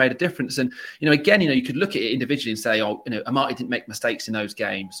it would have made a difference. And, again, you could look at it individually and say, Amati didn't make mistakes in those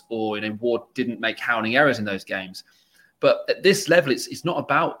games, or, Ward didn't make howling errors in those games. But at this level, it's not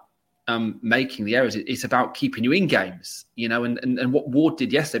about making the errors. It's about keeping you in games, and what Ward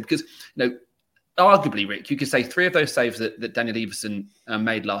did yesterday, because, arguably, Rick, you could say 3 of those saves that Daniel Everson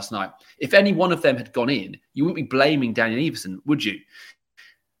made last night, if any one of them had gone in, you wouldn't be blaming Daniel Everson, would you?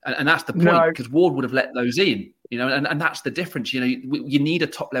 And that's the point, because Ward would have let those in, and that's the difference. You need a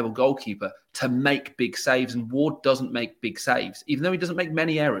top-level goalkeeper to make big saves, and Ward doesn't make big saves. Even though he doesn't make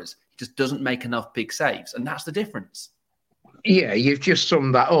many errors, he just doesn't make enough big saves, and that's the difference. Yeah, you've just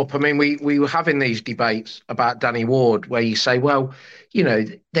summed that up. I mean, we were having these debates about Danny Ward where you say, well,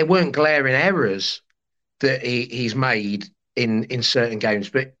 there weren't glaring errors that he's made in certain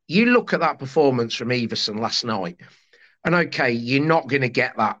games. But you look at that performance from Everson last night, and okay, you're not going to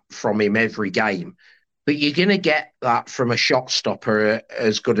get that from him every game, but you're going to get that from a shot stopper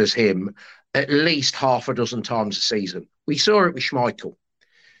as good as him at least half a dozen times a season. We saw it with Schmeichel.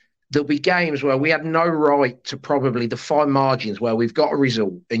 There'll be games where we had no right to probably the fine margins where we've got a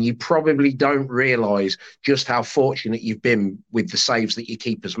result, and you probably don't realise just how fortunate you've been with the saves that your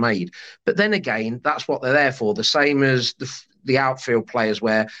keeper's made. But then again, that's what they're there for. The same as the outfield players,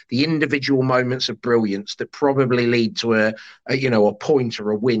 where the individual moments of brilliance that probably lead to a point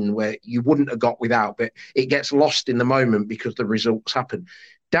or a win where you wouldn't have got without, but it gets lost in the moment because the results happen.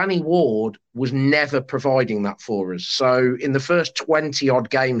 Danny Ward was never providing that for us. So in the first 20-odd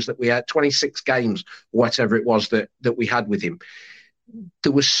games that we had, 26 games, whatever it was that we had with him,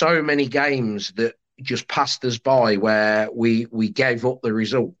 there were so many games that just passed us by where we gave up the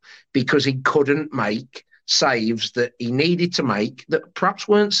result because he couldn't make saves that he needed to make that perhaps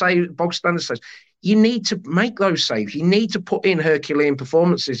weren't bog standard saves. You need to make those saves. You need to put in Herculean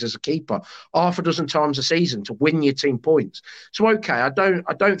performances as a keeper half a dozen times a season to win your team points. So, okay, I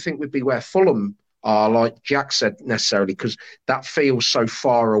don't think we'd be where Fulham are, like Jack said, necessarily, because that feels so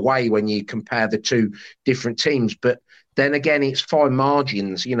far away when you compare the two different teams. But then again, it's fine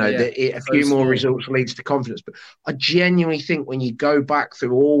margins, a few more results leads to confidence. But I genuinely think when you go back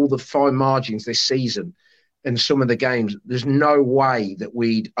through all the fine margins this season, and some of the games, there's no way that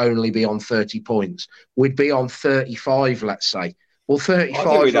we'd only be on 30 points. We'd be on 35, let's say. Well, 35 I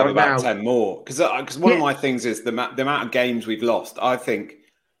think we'd have right about now. 10 more. Because one of my things is the amount of games we've lost. I think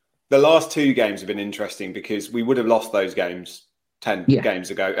the last 2 games have been interesting because we would have lost those games 10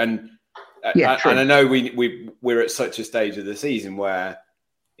 games ago. And I know we're at such a stage of the season where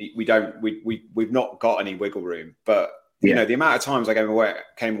we've not got any wiggle room, but the amount of times I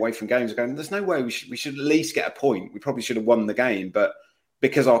came away from games going, there's no way we should at least get a point. We probably should have won the game, but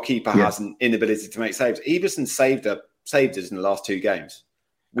because our keeper has an inability to make saves, Everson saved us in the last 2 games.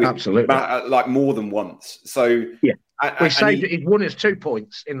 Absolutely, like more than once. So he's won us 2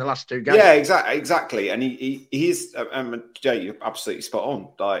 points in the last 2 games. Yeah, exactly. And he is. Jay, you're absolutely spot on.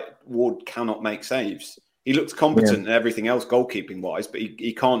 Like Ward cannot make saves. He looks competent and everything else goalkeeping wise, but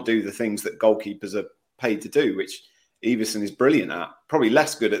he can't do the things that goalkeepers are paid to do, which Everson is brilliant at. Probably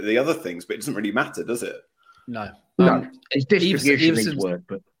less good at the other things, but it doesn't really matter, does it? No. His distribution needs work.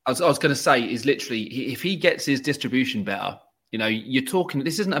 But I was going to say is literally if he gets his distribution better, you're talking.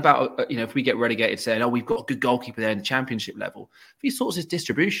 This isn't about if we get relegated, saying we've got a good goalkeeper there in the Championship level. If he sorts his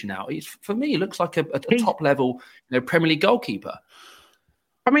distribution out, for me, it looks like a top level Premier League goalkeeper.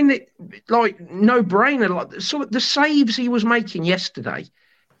 I mean, no brainer. So the saves he was making yesterday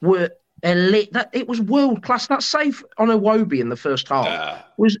were elite. It was world class. That save on Iwobi in the first half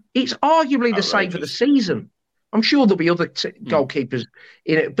it's arguably the save of the season. I'm sure there'll be other goalkeepers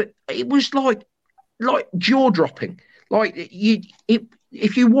in it, but it was like jaw dropping. Like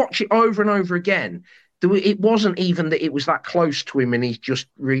if you watch it over and over again, It wasn't even that it was that close to him, and he's just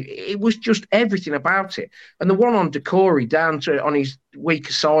it was just everything about it. And the one on Decore down to on his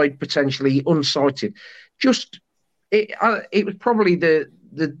weaker side, potentially unsighted, it was probably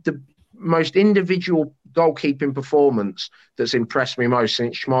the most individual goalkeeping performance that's impressed me most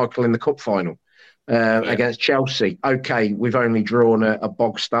since Schmeichel in the cup final against Chelsea. Okay, we've only drawn a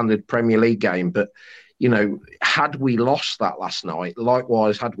bog standard Premier League game, but had we lost that last night,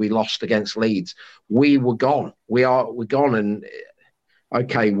 likewise, had we lost against Leeds, we were gone. We're gone. And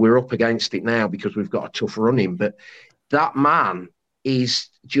okay, we're up against it now because we've got a tough run in. But that man is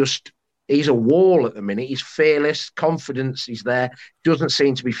he's a wall at the minute. He's fearless. Confidence is there. Doesn't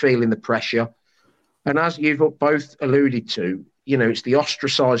seem to be feeling the pressure. And as you've both alluded to, it's the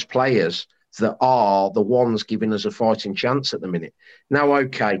ostracised players that are the ones giving us a fighting chance at the minute. Now,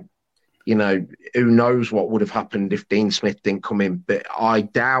 okay, who knows what would have happened if Dean Smith didn't come in, but I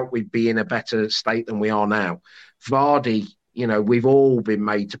doubt we'd be in a better state than we are now. Vardy, we've all been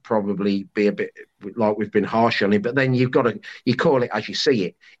made to probably be a bit like we've been harsh on him, but then you call it as you see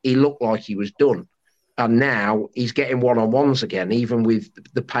it. He looked like he was done. And now he's getting one-on-ones again, even with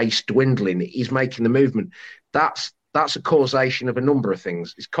the pace dwindling. He's making the movement. That's a causation of a number of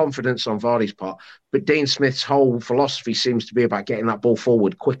things. It's confidence on Vardy's part, but Dean Smith's whole philosophy seems to be about getting that ball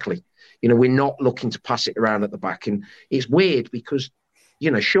forward quickly. We're not looking to pass it around at the back. And it's weird because,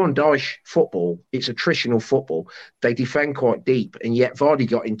 Sean Dyche football, it's attritional football. They defend quite deep, and yet Vardy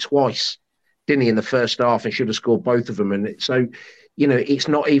got in twice, didn't he, in the first half, and should have scored both of them. And so, it's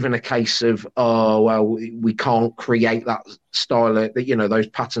not even a case of, oh, well, we can't create that style of, those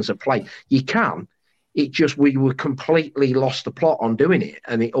patterns of play. You can. It just, we were completely lost the plot on doing it,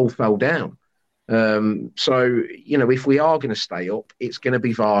 and it all fell down. So, if we are going to stay up, it's going to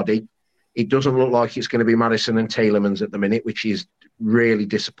be Vardy. It doesn't look like it's going to be Maddison and Tielemans at the minute, which is really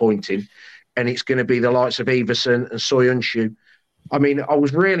disappointing. And it's going to be the likes of Everson and Soyuncu. I mean, I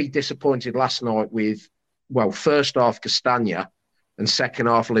was really disappointed last night with, first half Castagna and second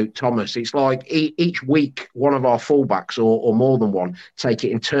half Luke Thomas. It's like each week one of our fullbacks or more than one take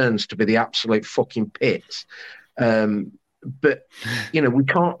it in turns to be the absolute fucking pits. But we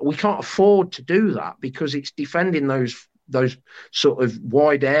can't afford to do that because it's defending those sort of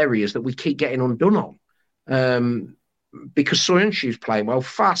wide areas that we keep getting undone on. Because Soyuncu's playing well.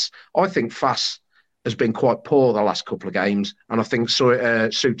 I think Fass has been quite poor the last couple of games, and I think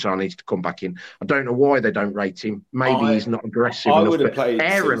Sutar needs to come back in. I don't know why they don't rate him. Maybe he's not aggressive enough. I would have played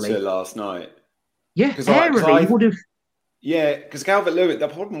Sutar last night. Yeah, airily would have. Yeah, because Calvert-Lewin, the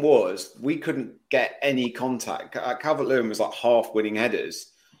problem was we couldn't get any contact. Calvert-Lewin was like half winning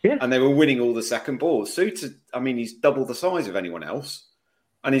headers. Yeah. And they were winning all the second balls. Suter, he's double the size of anyone else.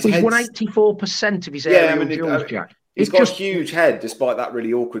 And he's won 84% of his aerial duels, Jack. He's got a huge head, despite that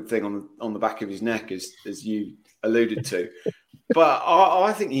really awkward thing on the back of his neck, as you alluded to. But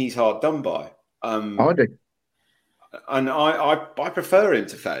I think he's hard done by. I do. And I prefer him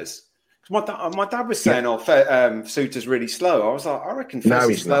to Fez. My dad was saying, Suter's really slow. I was like, I reckon Fez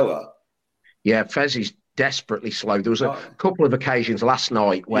is slower. Not. Yeah, Fez is desperately slow. There was a couple of occasions last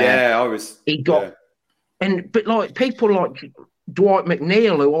night where he got, but like people like Dwight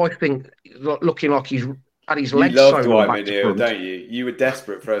McNeil, who I think looking like he's had his legs. You love Dwight McNeil, don't you? You were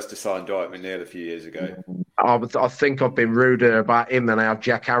desperate for us to sign Dwight McNeil a few years ago. I think I've been ruder about him than I have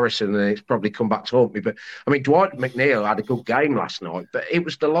Jack Harrison, and it's probably come back to haunt me. But Dwight McNeil had a good game last night, but it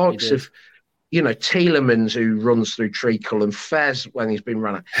was the likes of Tielemans, who runs through treacle, and Fez when he's been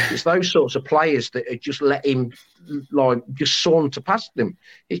running. It's those sorts of players that just let him just saunter past them.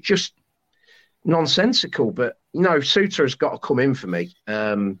 It's just nonsensical. But Suter has got to come in for me,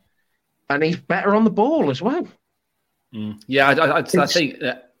 and he's better on the ball as well. Yeah, I think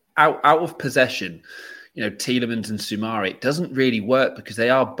that out of possession, Tielemans and Soumare, it doesn't really work because they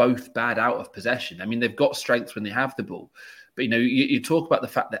are both bad out of possession. They've got strength when they have the ball. But, you talk about the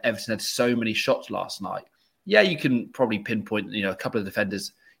fact that Everton had so many shots last night. Yeah, you can probably pinpoint, a couple of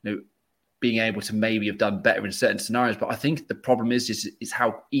defenders, being able to maybe have done better in certain scenarios. But I think the problem is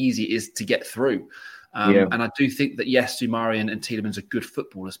how easy it is to get through. And I do think that, yes, Soumare and Tielemans are good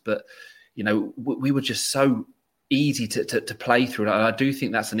footballers, but, we were just so easy to play through. And I do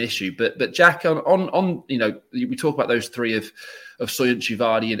think that's an issue. But Jack, on we talk about those three of Soyuncu,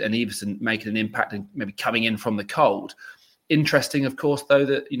 Vardy and Everson making an impact and maybe coming in from the cold. Interesting, of course, though,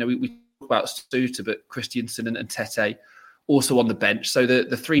 that we talk about Suter, but Christiansen and Tete also on the bench. So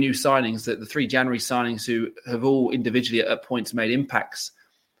the three new signings, the 3 January signings, who have all individually at points made impacts.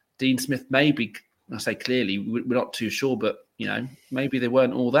 Dean Smith, maybe, I say clearly, we're not too sure, but maybe they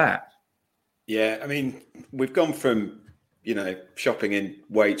weren't all that. Yeah, we've gone from shopping in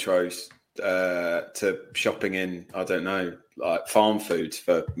Waitrose to shopping in, I don't know, like farm foods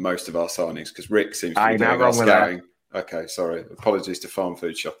for most of our signings because Rick seems to be not doing wrong our with scouting. Okay, sorry. Apologies to farm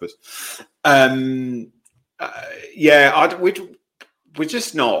food shoppers. We're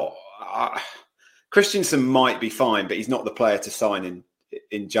just not. Christensen might be fine, but he's not the player to sign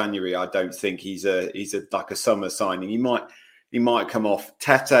in January. I don't think he's like a summer signing. He might come off.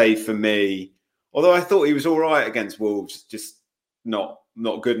 Tete for me, although I thought he was all right against Wolves, just not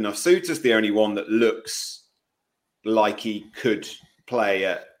good enough. Suter's the only one that looks like he could play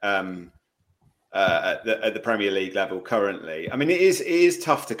at the Premier League level currently. I mean, it is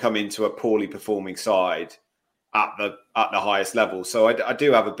tough to come into a poorly performing side at the highest level. So I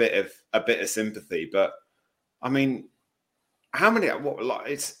do have a bit of sympathy, but I mean,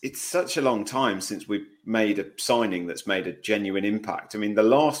 it's such a long time since we've made a signing that's made a genuine impact. I mean, the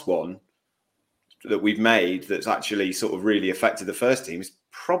last one that we've made that's actually sort of really affected the first team is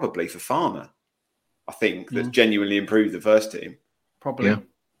probably for Farmer. I think that's genuinely improved the first team. Probably.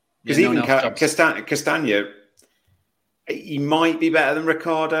 Because even Castagna, he might be better than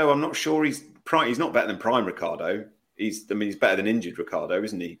Ricardo. I'm not sure he's not better than prime Ricardo. He's better than injured Ricardo,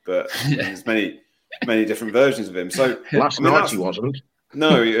 isn't he? But there's many different versions of him. So last night he wasn't.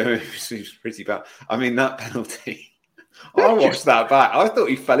 No, he was pretty bad. I mean, that penalty. I watched that back. I thought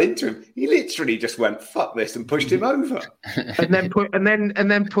he fell into him. He literally just went "fuck this" and pushed him over, and then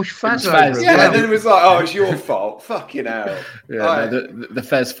pushed Faz over. Yeah, and then it was like, "Oh, it's your fault." Fucking hell. Yeah, the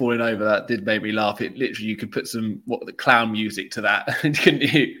Fez falling over that did make me laugh. It literally, you could put some the clown music to that, couldn't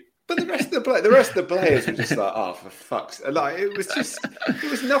you? But the rest of the players were just like, "Oh, for fuck's sake!" Like it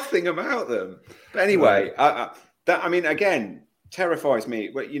was nothing about them. But anyway, that again terrifies me.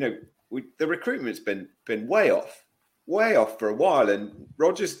 But the recruitment's been way off for a while, and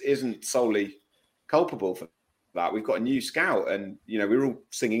Rodgers isn't solely culpable for that. We've got a new scout, and we're all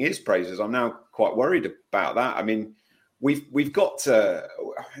singing his praises. I'm now quite worried about that. I mean, we've got a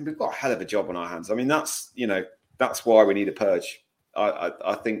hell of a job on our hands. I mean, that's why we need a purge.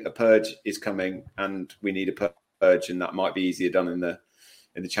 I think a purge is coming, and we need a purge, and that might be easier done in the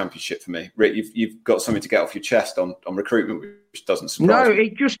Championship for me. Rick, you've got something to get off your chest on recruitment, which doesn't surprise me. No,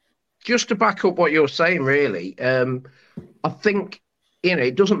 it just to back up what you're saying, really. I think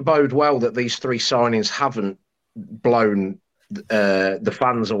it doesn't bode well that these three signings haven't blown the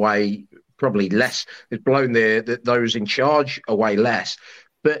fans away. Probably less. It's blown those in charge away less,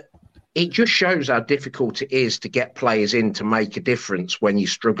 but it just shows how difficult it is to get players in to make a difference when you're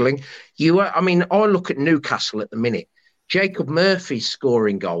struggling. I look at Newcastle at the minute. Jacob Murphy's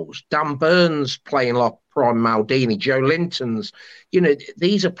scoring goals. Dan Burns playing like prime Maldini. Joe Linton's.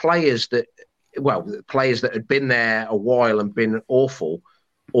 These are players that had been there a while and been awful,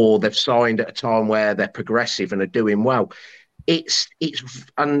 or they've signed at a time where they're progressive and are doing well.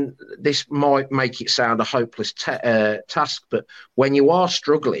 And this might make it sound a hopeless task, but when you are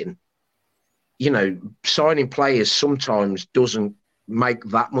struggling, signing players sometimes doesn't make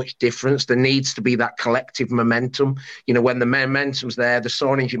that much difference. There needs to be that collective momentum. When the momentum's there, the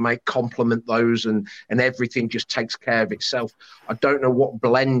signings you make complement those, and everything just takes care of itself. I don't know what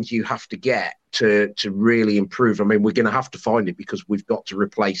blend you have to get to really improve. I mean, we're going to have to find it, because we've got to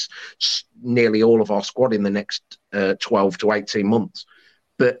replace nearly all of our squad in the next 12 to 18 months.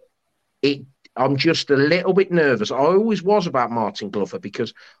 But I'm just a little bit nervous. I always was about Martin Glover,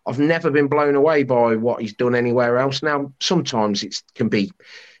 because I've never been blown away by what he's done anywhere else. Now, sometimes it can be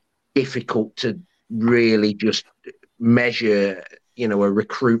difficult to really just measure, a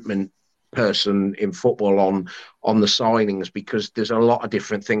recruitment person in football on the signings, because there's a lot of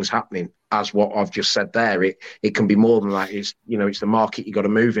different things happening. As what I've just said there, it can be more than that. It's the market you got to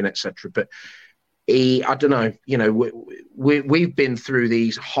move in, etc. But I don't know. We've been through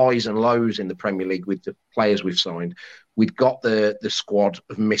these highs and lows in the Premier League with the players we've signed. We've got the squad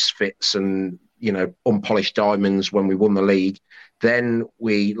of misfits and unpolished diamonds when we won the league. Then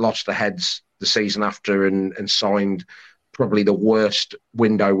we lost the heads the season after and signed probably the worst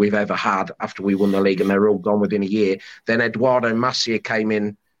window we've ever had after we won the league, and they're all gone within a year. Then Eduardo Macia came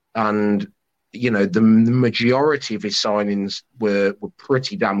in, and the majority of his signings were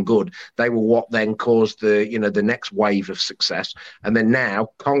pretty damn good. They were what then caused the next wave of success. And then now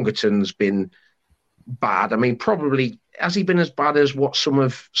Congerton's been bad. I mean, probably has he been as bad as what some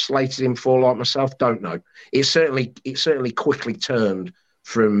have slated him for, like myself? Don't know. It certainly quickly turned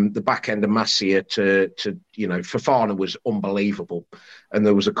from the back end of Macia to Fofana was unbelievable. And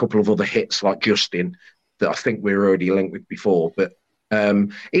there was a couple of other hits like Justin that I think we were already linked with before, but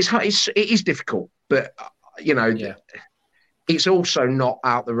it is difficult, but it's also not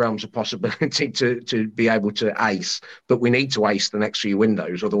out the realms of possibility to be able to ace, but we need to ace the next few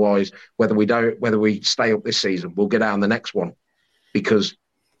windows. Otherwise, whether we stay up this season, we'll go down the next one, because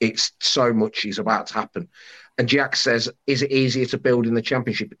it's so much is about to happen. And Jack says, is it easier to build in the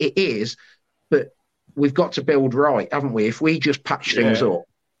Championship? It is, but we've got to build right, haven't we? If we just patch things up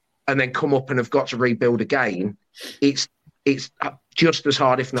and then come up and have got to rebuild again, it's just as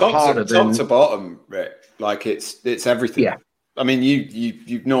hard, if not harder. Top to bottom, Rick. Like it's everything. Yeah. I mean,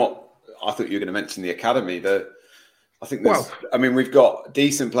 you've not. I thought you were going to mention the academy. We've got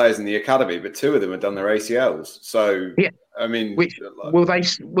decent players in the academy, but 2 of them have done their ACLs. So I mean, will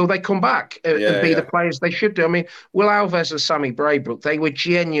they come back and be the players they should do? I mean, Will Alves and Sammy Braybrook, they were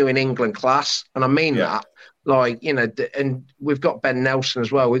genuine England class, and I mean that. Like, you know, and we've got Ben Nelson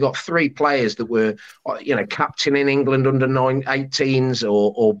as well. We've got 3 players that were, you know, captain in England under 18s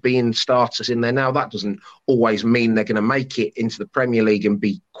or being starters in there. Now, that doesn't always mean they're going to make it into the Premier League and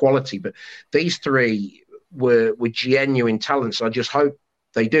be quality, but these 3 were genuine talents. I just hope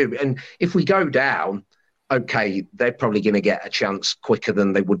they do. And if we go down, okay, they're probably going to get a chance quicker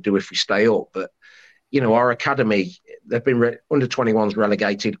than they would do if we stay up. But, you know, our academy, they've been under 21s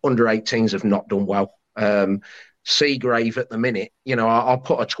relegated, under 18s have not done well. Seagrave at the minute, you know, I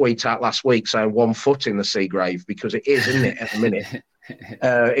put a tweet out last week saying 1 foot in the Seagrave, because it is, isn't it, at the minute?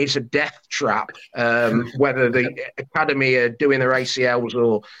 It's a death trap. Whether the academy are doing their ACLs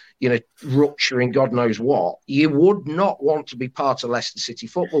or, you know, rupturing God knows what, you would not want to be part of Leicester City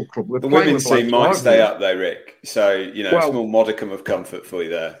Football Club. The women's team might stay up though, Rick. So, you know, a small modicum of comfort for you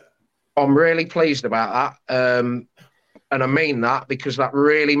there. I'm really pleased about that. And I mean that because that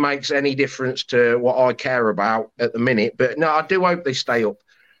really makes any difference to what I care about at the minute. But no, I do hope they stay up.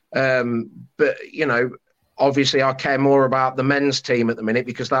 But, you know, obviously I care more about the men's team at the minute,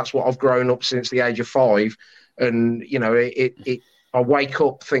 because that's what I've grown up since the age of 5. And, you know, I wake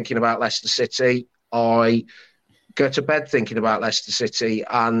up thinking about Leicester City. I go to bed thinking about Leicester City.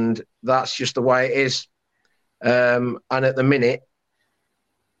 And that's just the way it is. And at the minute,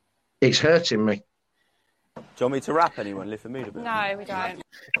 it's hurting me. Do you want me to rap anyone? Lift the mood a bit. No, we don't. Do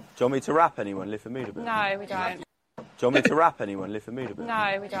you want me to rap anyone? Lift the mood a bit. No, we don't. Do you want me to rap anyone? Lift the mood a bit.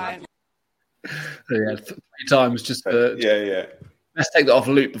 No, we don't. Yeah, 3 times just for... Yeah. Let's take that off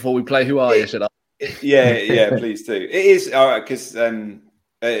loop before we play Who Are You, should I? Yeah, please do. It is, all right, because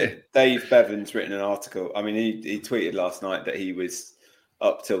Dave Bevan's written an article. I mean, he tweeted last night that he was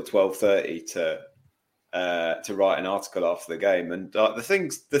up till 12:30 to write an article after the game. And the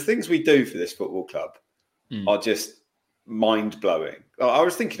things we do for this football club are just mind-blowing. I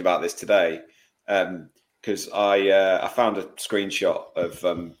was thinking about this today because I found a screenshot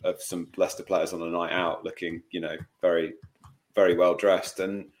of some Leicester players on a night out looking, you know, very, very well dressed,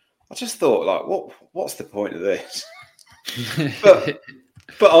 and I just thought, like, what's the point of this?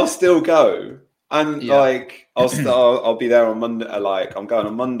 but I'll still go, and like I'll be there on Monday. Like, I'm going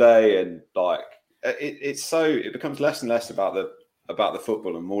on Monday, and like it becomes less and less about the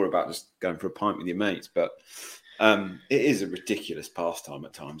football and more about just going for a pint with your mates. But it is a ridiculous pastime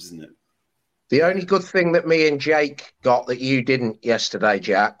at times, isn't it? The only good thing that me and Jake got that you didn't yesterday,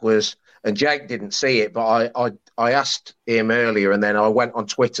 Jack, was, and Jake didn't see it, but I asked him earlier, and then I went on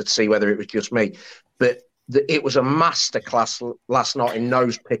Twitter to see whether it was just me. But it was a masterclass last night in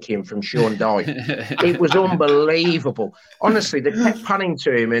nose picking from Sean Dyche. It was unbelievable. Honestly, they kept panning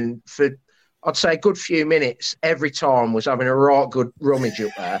to him, and for, I'd say, a good few minutes, every time was having a right good rummage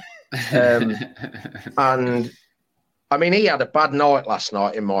up there. And I mean, he had a bad night last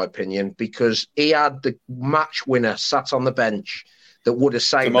night, in my opinion, because he had the match winner sat on the bench that would have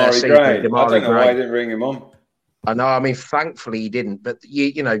saved their season. I don't know why I didn't ring him on. I know. I mean, thankfully he didn't. But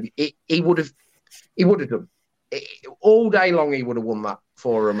you know, he would have done all day long. He would have won that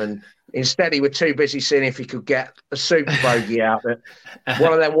for him, and instead he was too busy seeing if he could get a super bogey out. That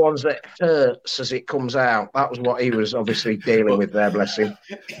one of them ones that hurts as it comes out. That was what he was obviously dealing with there. Bless him.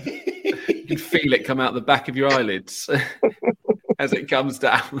 You can feel it come out the back of your eyelids as it comes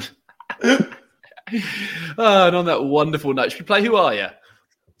down. And on that wonderful note, should we play Who Are You?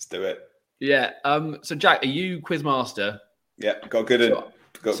 Let's do it. Yeah. So, Jack, are you Quizmaster? Yeah, got good.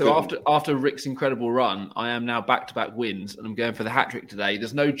 After Rick's incredible run, I am now back-to-back wins, and I'm going for the hat-trick today.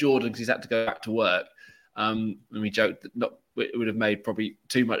 There's no Jordan because he's had to go back to work. And we joked that it would have made probably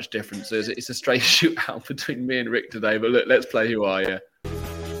too much difference. So it's a straight shootout between me and Rick today. But look, let's play Who Are You?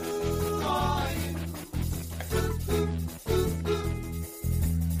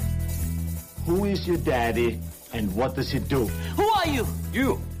 Who is your daddy, and what does he do? Who are you?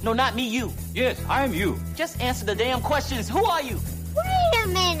 You. No, not me, you. Yes, I am you. Just answer the damn questions. Who are you? Wait a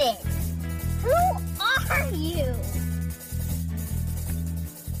minute. Who are you?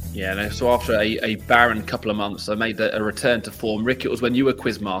 Yeah, no, so after a barren couple of months, I made a return to form. Rick, it was when you were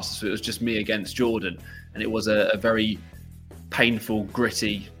quizmaster, so it was just me against Jordan, and it was a very painful,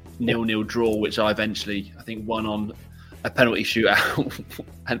 gritty 0-0 draw, which I eventually, I think, won on a penalty shootout.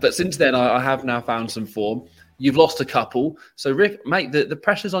 But since then, I have now found some form. You've lost a couple, so Rick, mate, the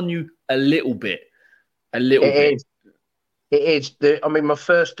pressure's on you a little bit. It is. I mean, my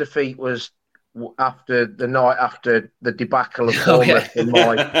first defeat was after the night after the debacle of Bournemouth and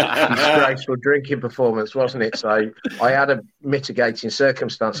my disgraceful drinking performance, wasn't it? So I had a mitigating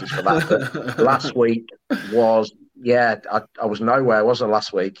circumstances for that. But last week was, I was nowhere, was I,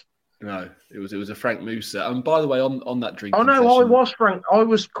 last week? No, it was a Frank Musa. And by the way, on that drinking Oh, no, session, I was Frank. I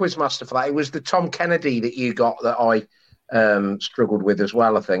was quizmaster for that. It was the Tom Kennedy that you got that I struggled with as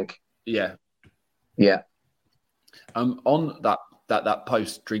well, I think. Yeah. On that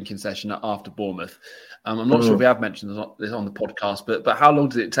post drinking session after Bournemouth, I'm not sure if we have mentioned this on the podcast, but how long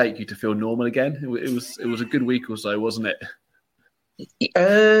did it take you to feel normal again? It was a good week or so, wasn't it?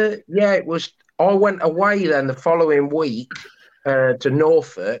 Yeah, it was. I went away then the following week to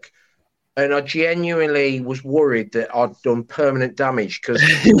Norfolk, and I genuinely was worried that I'd done permanent damage because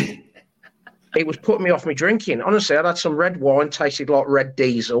it was putting me off my drinking. Honestly, I'd had some red wine, tasted like red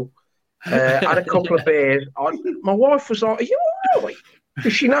diesel. Had a couple of beers. My wife was like, "Are you all right?"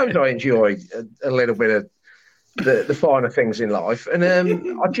 Because she knows I enjoy a little bit of the finer things in life, and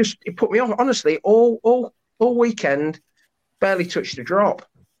it put me off. Honestly, all weekend, barely touched a drop.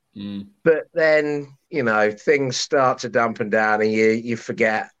 But then things start to dampen down, and you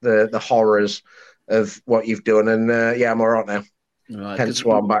forget the horrors of what you've done. And I'm all right now. Right, hence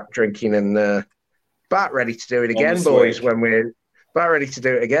why I'm back drinking and back ready to do it again, boys. When we're about ready to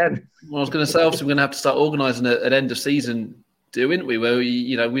do it again. Well, I was going to say, obviously, we're going to have to start organising an end of season do, isn't we? Where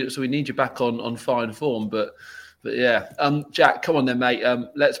we need you back on fine form. But yeah, Jack, come on then, mate.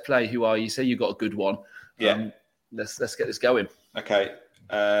 Let's play. Who are you? Say you got a good one. Yeah. Let's get this going. Okay.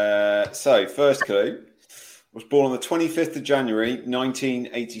 So first clue, was born on the 25th of January,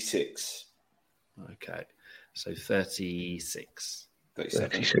 1986. Okay. So 36.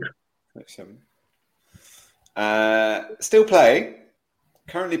 37. Still playing.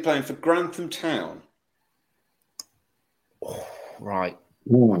 Currently playing for Grantham Town. Oh, right.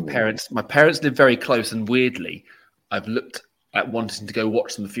 Ooh. My parents live very close, and weirdly, I've looked at wanting to go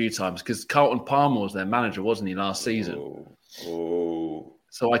watch them a few times because Carlton Palmer was their manager, wasn't he, last season? Oh.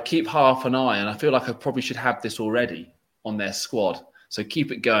 So I keep half an eye, and I feel like I probably should have this already on their squad. So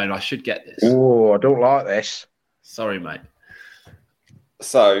keep it going. I should get this. Oh, I don't like this. Sorry, mate.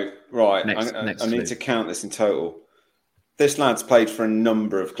 So, right, Next I need to count this in total. This lad's played for a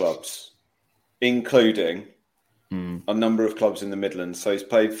number of clubs, including a number of clubs in the Midlands. So he's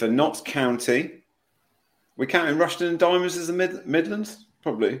played for Notts County. We're counting Rushden and Diamonds as the Midlands?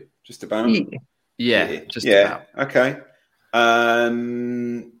 Probably, just about. Yeah, just about. Okay.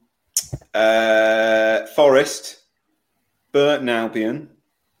 Forest, Burton Albion,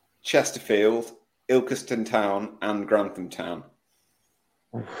 Chesterfield, Ilkeston Town, and Grantham Town.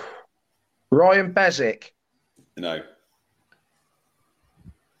 Ryan Bezic. No.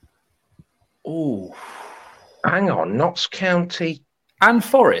 Oh, hang on, Notts County and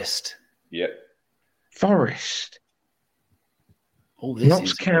Forest. Yep. Forest. Oh,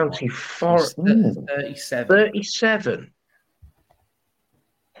 Notts County Forest. 37. 37.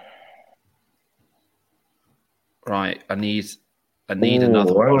 Right, I need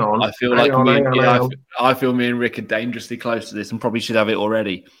another one. On. I feel I feel me and Rick are dangerously close to this, and probably should have it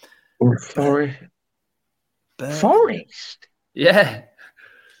already. Forest. Yeah.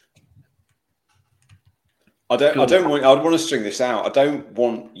 I'd want to string this out. I don't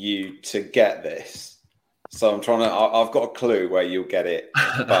want you to get this, so I'm trying to. I've got a clue where you'll get it,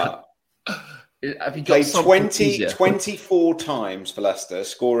 but have you got played 24 times for Leicester,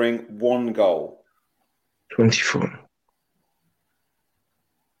 scoring 1 goal. 24.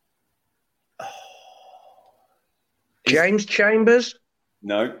 James Chambers?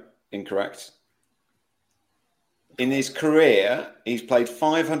 No, incorrect. In his career, he's played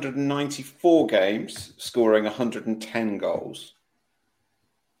 594 games, scoring 110 goals.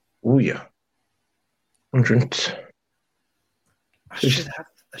 Oh, yeah. 100. I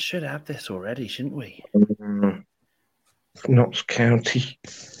should have this already, shouldn't we? Notts County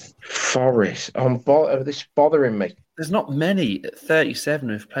Forest. This is bothering me. There's not many at 37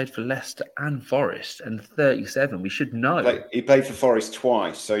 who've played for Leicester and Forest, and 37 we should know. He played for Forest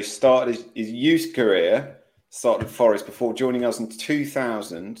twice, so he started his youth career. Started at Forest before joining us in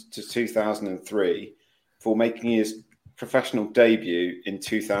 2000 to 2003, before making his professional debut in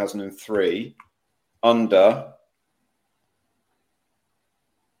 2003 under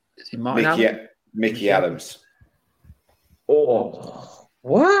Is he Martin Allen? Mickey Adams. Oh,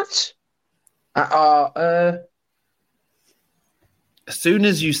 what? As soon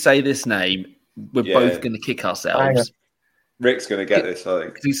as you say this name, we're both going to kick ourselves. Rick's going to get this, I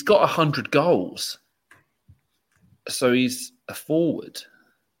think. He's got 100 goals. So he's a forward.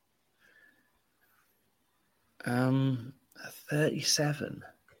 37.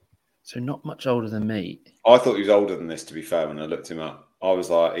 So not much older than me. I thought he was older than this, to be fair, when I looked him up. I was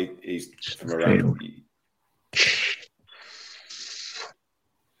like, he's from around...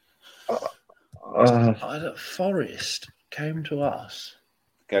 Forest came to us.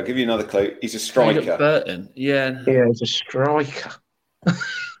 Okay, I'll give you another clue. He's a striker. Burton, yeah. Yeah, he's a striker.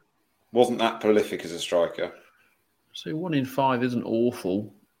 Wasn't that prolific as a striker. So 1 in 5 isn't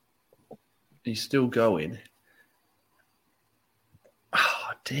awful. He's still going.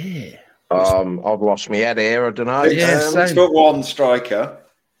 Oh, dear. I've lost my head here. I don't know. Yeah, 6'1" striker.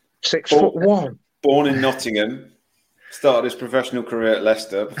 6'1". Born in Nottingham. Started his professional career at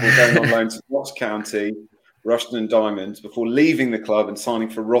Leicester before going on loan to Notts County, Rushden and Diamonds, before leaving the club and signing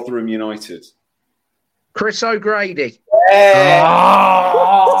for Rotherham United. Chris O'Grady.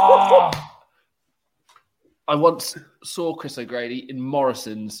 I once saw Chris O'Grady in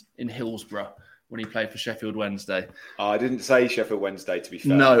Morrison's in Hillsborough when he played for Sheffield Wednesday. I didn't say Sheffield Wednesday, to be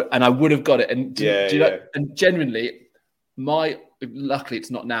fair. No, and I would have got it. And do you yeah. know, and genuinely, luckily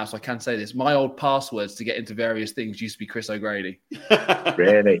it's not now, so I can say this. My old passwords to get into various things used to be Chris O'Grady.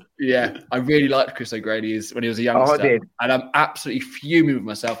 Really? Yeah, I really liked Chris O'Grady when he was a youngster. I did. And I'm absolutely fuming with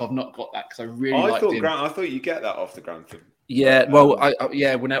myself. I've not got that because I really liked him. I thought you get that off the Grantham. Yeah, well,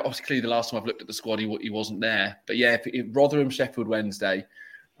 when obviously the last time I've looked at the squad, he wasn't there. But yeah, if Rotherham, Sheffield Wednesday.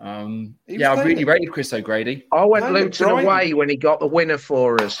 I really rated Chris O'Grady. I went Luton away when he got the winner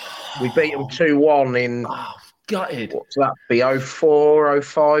for us. We beat him 2-1 in... Gutted. What's that be? 04,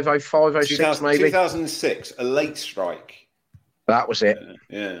 05, 05, 06 maybe? 2006, a late strike. That was it.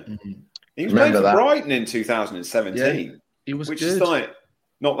 Yeah. Mm-hmm. He was playing for Brighton in 2017. Yeah, he was which good. Is like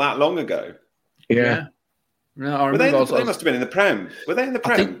not that long ago. Yeah. No, I they remember. Must have been in the Prem. Were they in the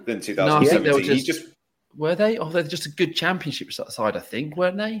Prem in 2017? No, I think they were they? Oh, they're just a good championship side, I think,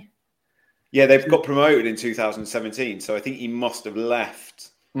 weren't they? Yeah, they've got promoted in 2017, so I think he must have left.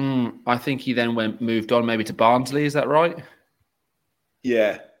 I think he then moved on maybe to Barnsley. Is that right?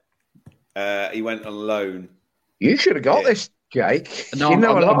 Yeah, he went on loan. You should have got this, Jake. No, you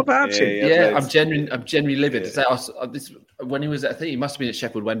know a lot about him. Yeah, I'm genuinely livid. When he was, I think he must have been at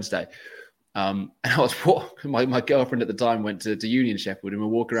Sheffield Wednesday. And I was my girlfriend at the time went to Union Sheffield and we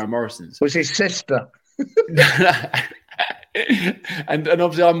were walking around Morrison's. Was his sister? and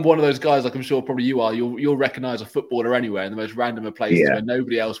obviously I'm one of those guys, like I'm sure probably you are. You'll recognise a footballer anywhere in the most random of places where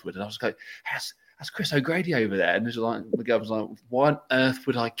nobody else would. And I was like, that's Chris O'Grady over there. And the girl was like, why on earth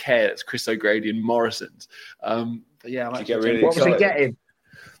would I care? It's Chris O'Grady in Morrison's. But yeah, what was he getting?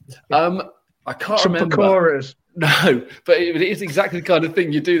 I can't Some remember. Pakoras. No, but it's exactly the kind of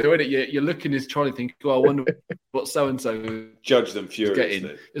thing you do, though, isn't it? You're looking is trying to think, I wonder what so-and-so judge them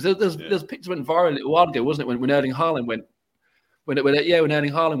furiously. There's pictures went viral a little while ago, wasn't it? When Erling Haaland went when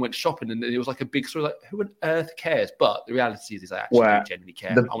Erling Haaland went shopping, and it was like a big story. Like, who on earth cares? But the reality is, I actually genuinely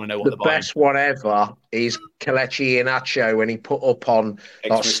care. I want to know what the best one ever is Kelechi Iheanacho when he put up on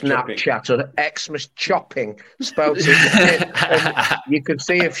Snapchat or Xmas chopping, spelled it. You could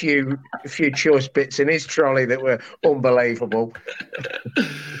see a few choice bits in his trolley that were unbelievable.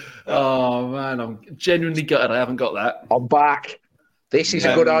 Oh man, I'm genuinely gutted I haven't got that. I'm back. This is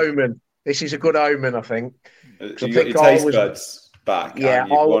a good omen. This is a good omen, I think. So you got your taste buds back. Yeah,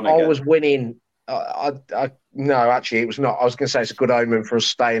 I was winning. No, actually, it was not. I was going to say it's a good omen for us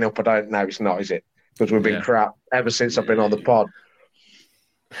staying up. I don't know. It's not, is it? Because we've been crap ever since I've been on the pod.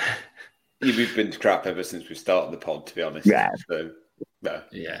 We've been crap ever since we started the pod, to be honest. Yeah. So, no.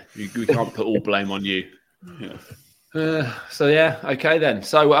 Yeah, we can't put all blame on you. Yeah. Okay then.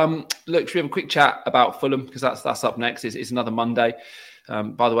 So, look, should we have a quick chat about Fulham because that's up next. It's another Monday.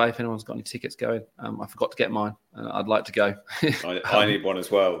 By the way, if anyone's got any tickets going, I forgot to get mine. I'd like to go. I need one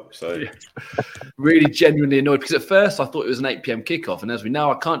as well. So, really genuinely annoyed because at first I thought it was an 8 p.m. kickoff, and as we know,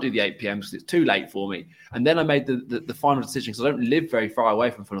 I can't do the 8 p.m. because it's too late for me. And then I made the final decision because I don't live very far away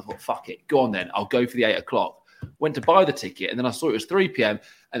from Fulham. I thought, fuck it, go on then. I'll go for the 8 o'clock. Went to buy the ticket, and then I saw it was 3 p.m.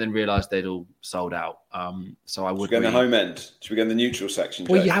 and then realised they'd all sold out. So I would go in the home end. Should we go in the neutral section?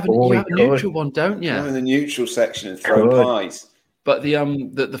 Well, you have a neutral one, don't you? Go in the neutral section and throw pies. But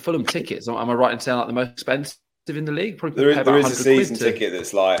the Fulham tickets, am I right in saying like the most expensive in the league? Probably there is a season ticket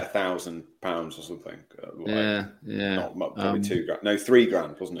that's like £1,000 or something. Yeah. Not probably £2,000. No,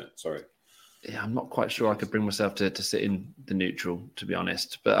 £3,000, wasn't it? Sorry. Yeah, I'm not quite sure I could bring myself to sit in the neutral, to be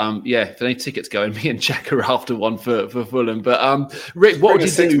honest. But yeah, if any tickets going, me and Jack are after one for Fulham. But Rick, what would you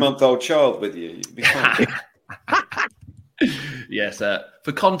do? Bring a 6-month-old child with you. You'd be fine. Yes,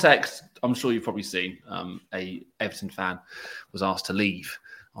 for context, I'm sure you've probably seen a Everton fan was asked to leave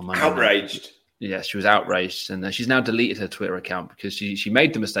on Monday. Outraged. Yeah, she was outraged, and she's now deleted her Twitter account because she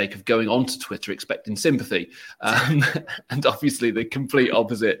made the mistake of going onto Twitter expecting sympathy, and obviously the complete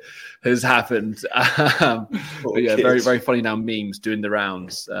opposite has happened. But yeah, very very funny now. Memes doing the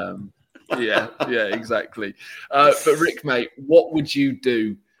rounds. Yeah, exactly. But Rick, mate, what would you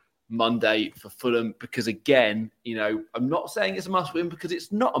do Monday for Fulham? Because again, I'm not saying it's a must win because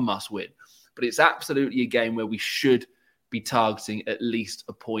it's not a must win, but it's absolutely a game where we should be targeting at least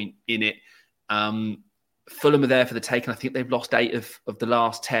a point in it. Fulham are there for the taking. I think they've lost 8 of the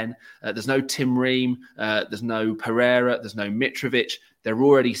last 10. There's no Tim Ream. There's no Pereira. There's no Mitrovic. They're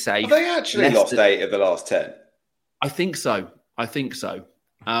already safe. Have they actually lost 8 of the last 10? I think so.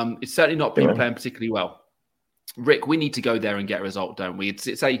 It's certainly not been playing particularly well. Rick, we need to go there and get a result, don't we?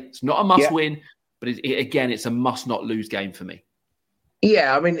 It's not a must win, but again, it's a must not lose game for me.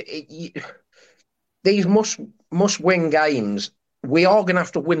 Yeah, I mean, these must win games. We are going to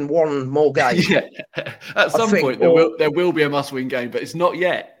have to win one more game. Yeah. At some point, there will be a must-win game, but it's not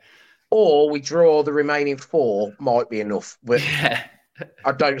yet. Or we draw the remaining 4 might be enough. But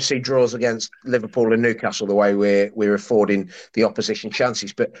I don't see draws against Liverpool and Newcastle the way we're affording the opposition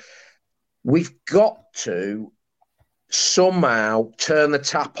chances. But we've got to somehow turn the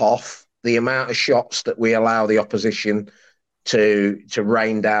tap off the amount of shots that we allow the opposition to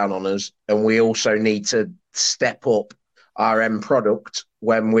rain down on us. And we also need to step up our end product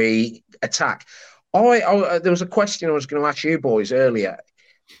when we attack. There was a question I was going to ask you boys earlier.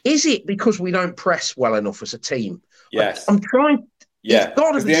 Is it because we don't press well enough as a team? Yes. I'm trying. Yeah.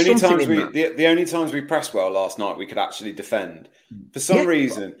 The only times we pressed well last night, we could actually defend. For some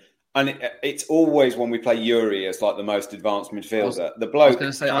reason, and it's always when we play Yuri as like the most advanced midfielder. The bloke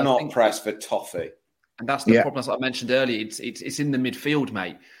cannot press for toffee. And that's the problem, as I mentioned earlier. It's in the midfield,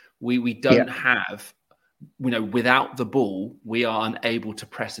 mate. We don't have... without the ball, we are unable to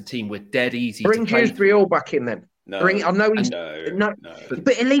press a team. We're dead easy. Bring to play. Dewsbury all back in then. No, I know he's no.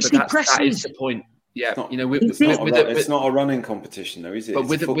 But at least he presses. That is the point. Yeah, it's not a running competition, though, is it? But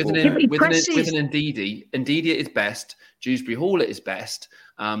with an Ndidi is best. Dewsbury Hall is best,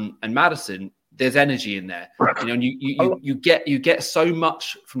 and Maddison. There's energy in there, and you get so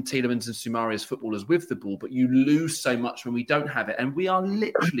much from Tielemans and Soumare as footballers with the ball, but you lose so much when we don't have it. And we are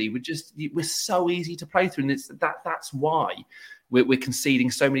literally we're so easy to play through, and that's why we're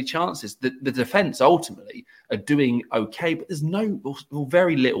conceding so many chances. The defence ultimately are doing okay, but there's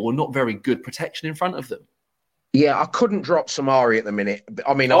very little or not very good protection in front of them. Yeah, I couldn't drop Soumare at the minute.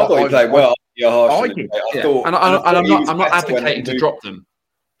 I mean, I thought he played well. I did. I'm not advocating to drop them.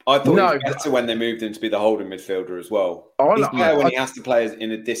 I thought it was better when they moved him to be the holding midfielder as well. He's better when he has to play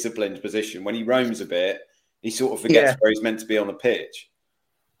in a disciplined position. When he roams a bit, he sort of forgets where he's meant to be on the pitch.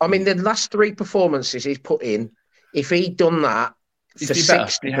 I mean, the last 3 performances he's put in, if he'd done that for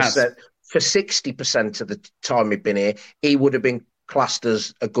 60% of the time he'd been here, he would have been classed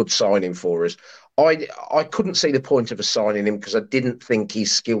as a good signing for us. I couldn't see the point of us signing him because I didn't think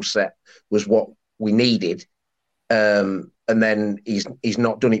his skill set was what we needed. And then he's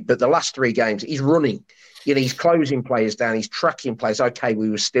not done it. But the last 3 games, he's running. He's closing players down. He's tracking players. Okay, we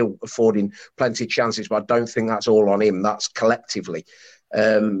were still affording plenty of chances, but I don't think that's all on him. That's collectively.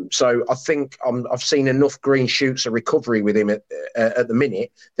 So I think I've seen enough green shoots of recovery with him at the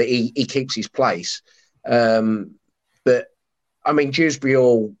minute that he keeps his place. But, I mean, Dewsbury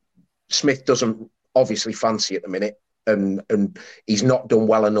Hall, Smith doesn't obviously fancy at the minute. And he's not done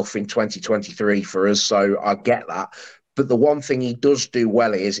well enough in 2023 for us, so I get that. But the one thing he does do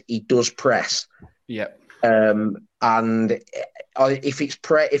well is he does press. Yeah. And if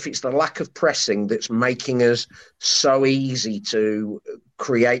it's the lack of pressing that's making us so easy to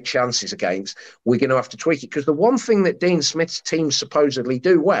create chances against, we're going to have to tweak it. Because the one thing that Dean Smith's teams supposedly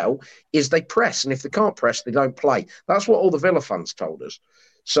do well is they press, and if they can't press, they don't play. That's what all the Villa fans told us.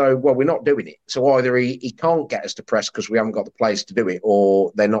 So, we're not doing it. So either he can't get us to press because we haven't got the players to do it,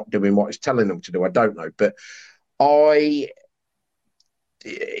 or they're not doing what he's telling them to do. I don't know. But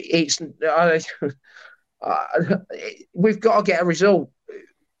we've got to get a result,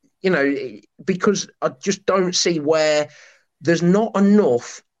 because I just don't see where there's not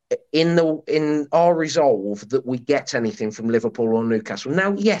enough in our resolve that we get anything from Liverpool or Newcastle.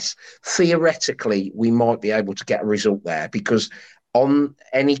 Now, yes, theoretically, we might be able to get a result there because on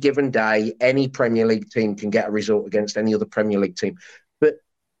any given day, any Premier League team can get a result against any other Premier League team. But,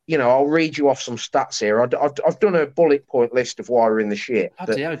 I'll read you off some stats here. I've done a bullet point list of why we're in the shit.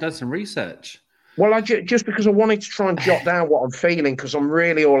 I've done some research. Well, just because I wanted to try and jot down what I'm feeling, because I'm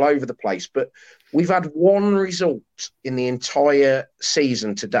really all over the place. But we've had one result in the entire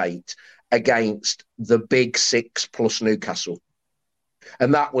season to date against the Big Six plus Newcastle.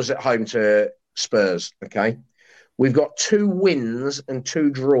 And that was at home to Spurs, okay? We've got 2 wins and 2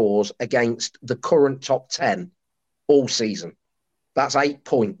 draws against the current top 10 all season. That's 8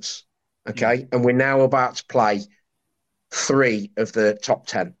 points, okay? And we're now about to play 3 of the top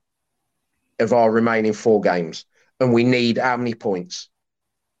 10 of our remaining 4 games. And we need how many points?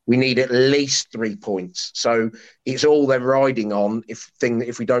 We need at least 3 points. So it's all then riding on, if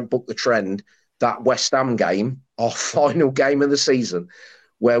we don't book the trend, that West Ham game, our final game of the season,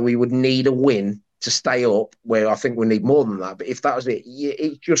 where we would need a win to stay up, where I think we need more than that. But if that was it,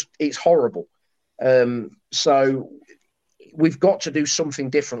 it's horrible. So we've got to do something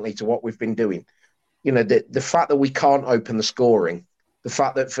differently to what we've been doing. The fact that we can't open the scoring, the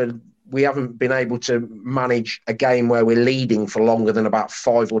fact that we haven't been able to manage a game where we're leading for longer than about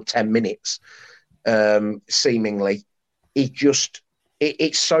 5 or 10 minutes, seemingly,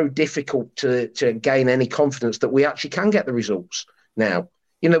 it's so difficult to gain any confidence that we actually can get the results now.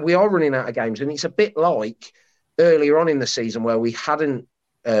 We are running out of games, and it's a bit like earlier on in the season where we hadn't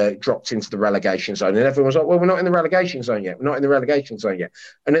dropped into the relegation zone, and everyone was like, well, we're not in the relegation zone yet. We're not in the relegation zone yet.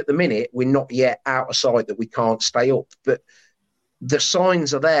 And at the minute, we're not yet out of sight that we can't stay up. But the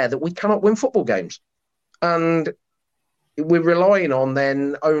signs are there that we cannot win football games. And we're relying on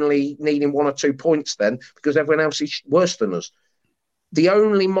then only needing 1 or 2 points then, because everyone else is worse than us. The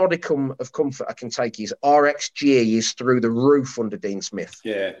only modicum of comfort I can take is our XG is through the roof under Dean Smith.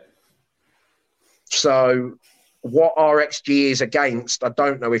 Yeah. So what our XG is against, I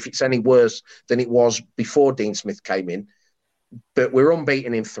don't know if it's any worse than it was before Dean Smith came in, but we're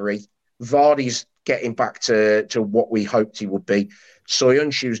unbeaten in 3. Vardy's getting back to what we hoped he would be.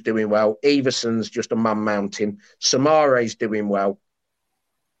 Soyunshu's doing well. Everson's just a man mountain. Samare's doing well.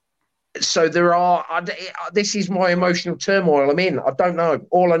 So this is my emotional turmoil I'm in. I don't know.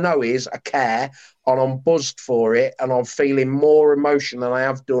 All I know is I care, and I'm buzzed for it, and I'm feeling more emotion than I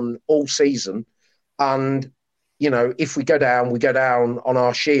have done all season. And, if we go down on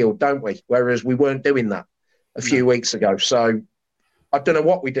our shield, don't we? Whereas we weren't doing that a few weeks ago. So I don't know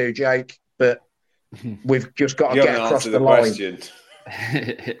what we do, Jake, but we've just got to get across the line.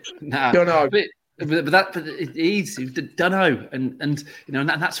 No, don't know. But it is, don't know, and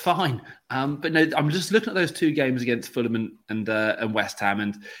that's fine. But no, I'm just looking at those 2 games against Fulham and West Ham,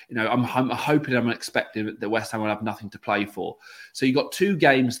 and I'm hoping, I'm expecting that West Ham will have nothing to play for. So you've got 2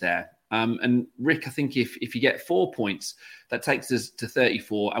 games there, and Rick, I think if you get 4 points, that takes us to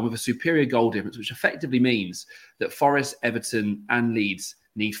 34, and with a superior goal difference, which effectively means that Forest, Everton, and Leeds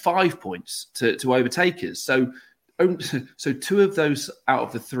need 5 points to overtake us. So 2 of those out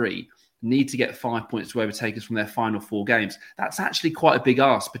of the 3 need to get 5 points to overtake us from their final 4 games. That's actually quite a big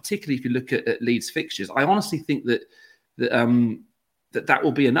ask, particularly if you look at Leeds fixtures. I honestly think that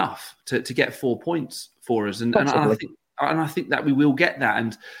will be enough to get 4 points for us, and I think that we will get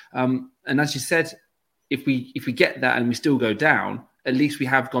that. And as you said, if we get that and we still go down, at least we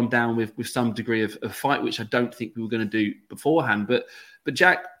have gone down with some degree of fight, which I don't think we were going to do beforehand. But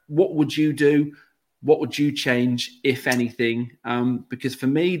Jack, what would you do? What would you change, if anything? Because for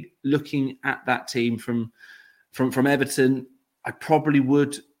me, looking at that team from Everton, I probably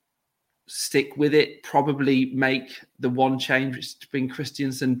would stick with it. Probably make the one change, which is to bring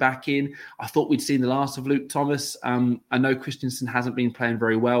Christensen back in. I thought we'd seen the last of Luke Thomas. I know Christensen hasn't been playing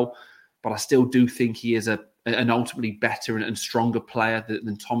very well, but I still do think he is an ultimately better and stronger player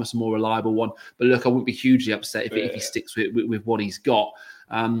than Thomas, a more reliable one. But look, I wouldn't be hugely upset if he sticks with what he's got.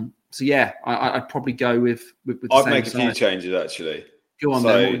 So yeah, I'd probably go with the I'd same make a side. few changes actually. Go on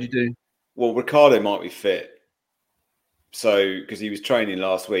then, what would you do? Well, Ricardo might be fit. So, because he was training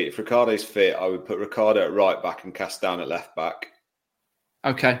last week. If Ricardo's fit, I would put Ricardo at right back and Castan at left back.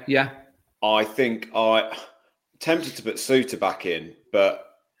 Okay, yeah. I think I tempted to put Suter back in, but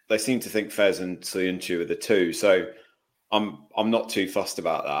they seem to think Fez and Soyuncu are the 2. So I'm not too fussed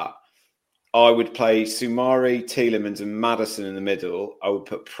about that. I would play Soumare, Tielemans and Maddison in the middle. I would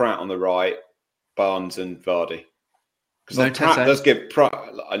put Pratt on the right, Barnes and Vardy. Because Pratt does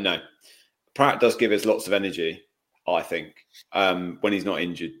give us lots of energy, I think, when he's not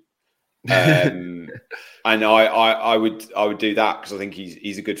injured. And I would do that because I think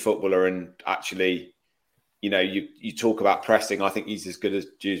he's a good footballer, and actually, you talk about pressing. I think he's as good as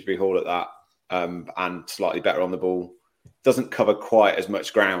Dewsbury Hall at that, and slightly better on the ball. Doesn't cover quite as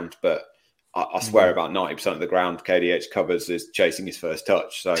much ground, but I swear about 90% of the ground KDH covers is chasing his first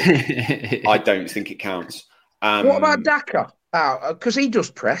touch. So I don't think it counts. What about Daka? Because he does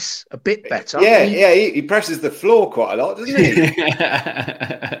press a bit better. He presses the floor quite a lot, doesn't he?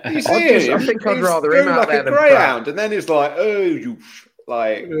 You see him? I think I'd rather him out like there a than greyhound, and then he's like,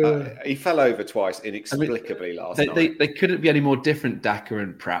 he fell over twice inexplicably last night. They couldn't be any more different, Daka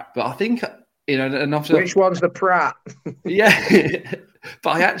and Pratt. But I think, which one's the Pratt? Yeah.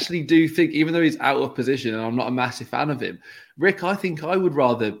 But I actually do think, even though he's out of position and I'm not a massive fan of him, Rick, I think I would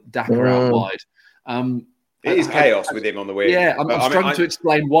rather Daka out wide. It is chaos with him on the wing. Yeah, I'm struggling to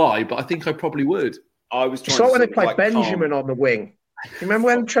explain why, but I think I probably would. I was trying. It's like when they played Benjamin on the wing. You remember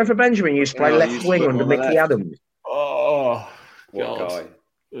when Trevor Benjamin used to play left wing under Mickey Adams? Oh, what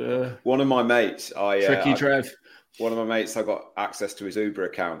guy! One of my mates, Tricky Trev. One of my mates, I got access to his Uber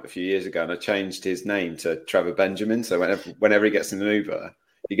account a few years ago, and I changed his name to Trevor Benjamin. So whenever he gets in an Uber,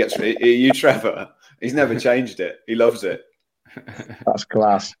 he gets you, Trevor. He's never changed it. He loves it. That's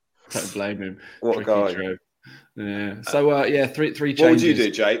class. Don't blame him. What a guy! Trev. Yeah. So three changes. What would you do,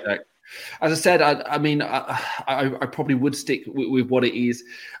 Jake? As I said, I probably would stick with what it is.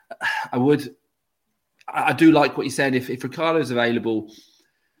 I do like what you're saying. If Ricardo's available,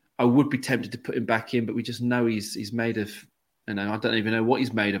 I would be tempted to put him back in, but we just know he's made of. I don't even know what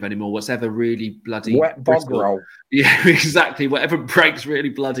he's made of anymore. Whatever really bloody wet bog roll. Yeah, exactly. Whatever breaks really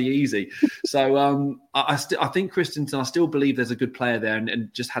bloody easy. So I think Christensen. I still believe there's a good player there,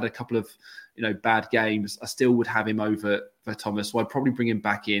 and just had a couple of bad games. I still would have him over for Thomas. So I'd probably bring him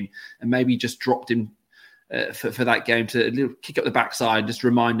back in and maybe just dropped him for that game to kick up the backside, just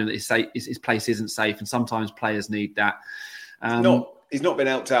remind him that his place isn't safe, and sometimes players need that. He's not been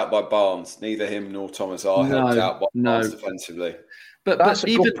helped out by Barnes. Neither him nor Thomas are helped out by Barnes defensively. But that's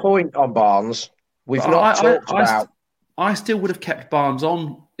a good point on Barnes. We've not talked about. I still would have kept Barnes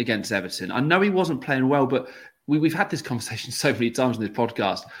on against Everton. I know he wasn't playing well, but we've had this conversation so many times in this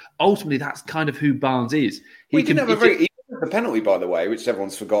podcast. Ultimately, that's kind of who Barnes is. He had a penalty, by the way, which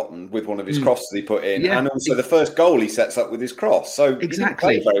everyone's forgotten, with one of his crosses he put in, and also the first goal he sets up with his cross. So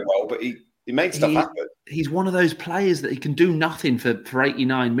exactly, he didn't play very well, but he made stuff happen. He's one of those players that he can do nothing for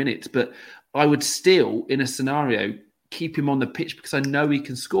 89 minutes, but I would still, in a scenario, keep him on the pitch because I know he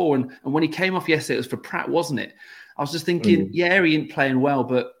can score. And when he came off yesterday, it was for Pratt, wasn't it? I was just thinking, he ain't playing well,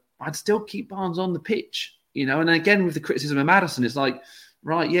 but I'd still keep Barnes on the pitch, And again, with the criticism of Maddison, it's like,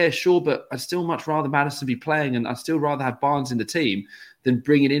 right, yeah, sure, but I'd still much rather Maddison be playing, and I'd still rather have Barnes in the team than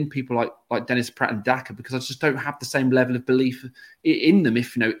bringing in people like Dennis Pratt and Daka, because I just don't have the same level of belief in them.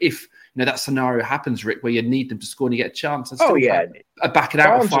 If that scenario happens, Rick, where you need them to score and you get a chance, I back it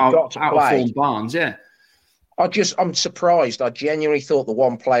out of form Barnes, yeah. I'm surprised. I genuinely thought the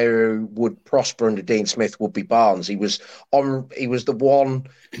one player who would prosper under Dean Smith would be Barnes. He was the one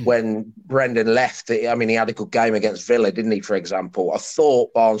when Brendan left. He had a good game against Villa, didn't he, for example? I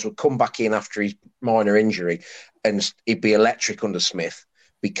thought Barnes would come back in after his minor injury and he'd be electric under Smith,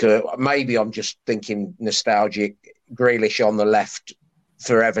 because maybe I'm just thinking nostalgic. Grealish on the left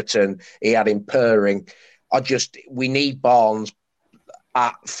for Everton, he had him purring. We need Barnes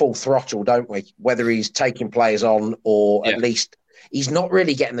at full throttle, don't we? Whether he's taking players on or at least he's not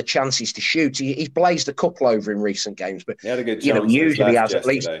really getting the chances to shoot. He's blazed a couple over in recent games, but he had a good chance. Usually has at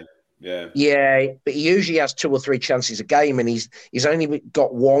least. Yeah, but he usually has 2 or 3 chances a game, and he's only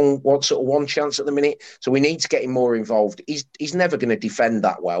got one chance at the minute. So we need to get him more involved. He's never going to defend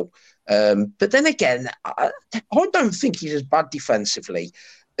that well. But then again, I don't think he's as bad defensively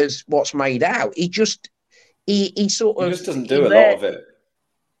as what's made out. He just doesn't do a lot of it.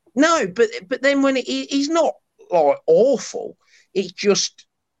 No, but then when he's not like awful, it's just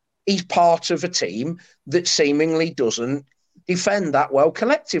he's part of a team that seemingly doesn't defend that well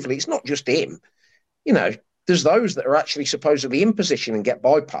collectively. It's not just him. There's those that are actually supposedly in position and get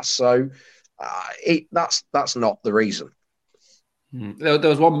bypassed. So that's not the reason. There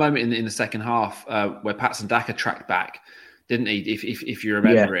was one moment in the second half where Patson Daka tracked back, didn't he? If you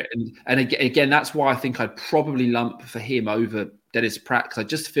remember it, and again, that's why I think I'd probably lump for him over Dennis Pratt, because I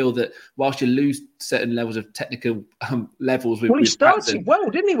just feel that whilst you lose certain levels of technical levels, he started well,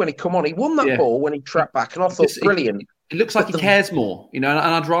 didn't he? When he come on, he won that ball when he tracked back, and I thought brilliant. It looks like he cares more, and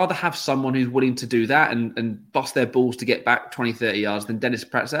I'd rather have someone who's willing to do that and bust their balls to get back 20, 30 yards than Dennis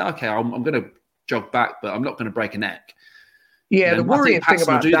Pratt say, okay, I'm going to jog back, but I'm not going to break a neck. Yeah, the worrying thing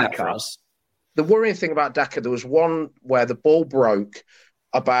about Daka, there was one where the ball broke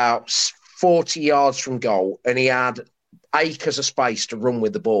about 40 yards from goal, and he had acres of space to run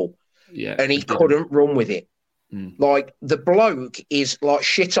with the ball. Yeah, and he couldn't run with it. Like, the bloke is like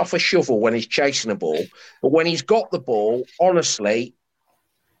shit off a shovel when he's chasing a ball, but when he's got the ball, honestly,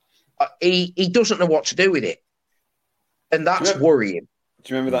 he doesn't know what to do with it. And that's worrying.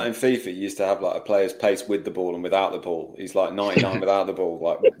 Do you remember that in FIFA? You used to have like a player's pace with the ball and without the ball. He's like 99 without the ball,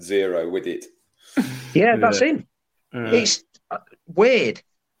 like 0 with it. Yeah, that's him. It's weird.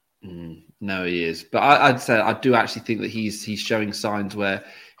 No, he is. But I'd say I do actually think that he's showing signs where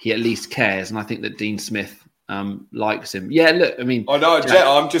he at least cares. And I think that Dean Smith likes him. Yeah, look, I mean... I know, Jet,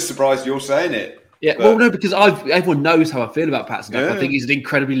 I'm just surprised you're saying it. Yeah, well, no, because everyone knows how I feel about Patson. I think he's an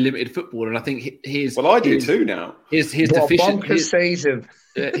incredibly limited footballer, and I think his... Well, I do too now. His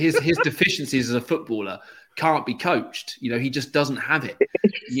deficiencies as a footballer can't be coached. You know, he just doesn't have it.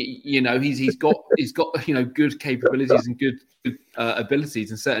 You know, he's got good capabilities and good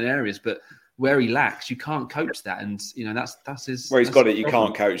abilities in certain areas, but where he lacks, you can't coach that, and you know that's his. Where he's got it, you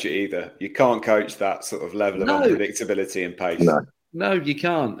can't coach it either. You can't coach that sort of level of unpredictability and pace. No, you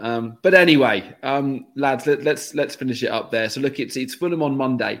can't. But anyway, lads, let's finish it up there. So look, it's Fulham on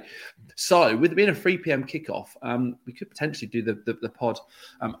Monday. So with it being a 3 p.m. kickoff, we could potentially do the pod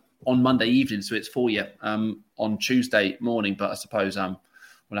on Monday evening. So it's for you on Tuesday morning. But I suppose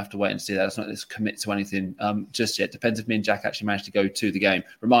we'll have to wait and see that. Let's commit to anything just yet. Depends if me and Jack actually manage to go to the game.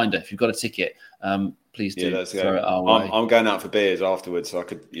 Reminder: if you've got a ticket, please do. Let's go. I'm going out for beers afterwards, so I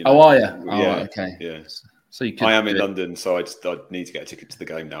could. Oh, are you? Yeah. Okay. Yeah. So you could I am in London, so I need to get a ticket to the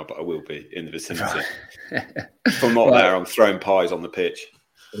game now, but I will be in the vicinity. If I'm not there, I'm throwing pies on the pitch.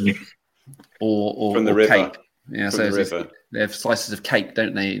 Or from the river. Cake. Yeah, from the river. They have slices of cake,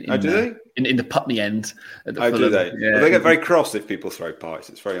 don't they? Do they? In the Putney end. Do they? Yeah. Well, they get very cross if people throw pies.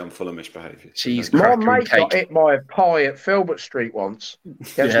 It's very un-Fulhamish behaviour. Cheese, my cracker, mate got hit by a pie at Filbert Street once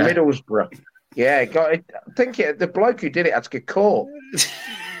against Middlesbrough. Yeah, got it. I think the bloke who did it had to get caught.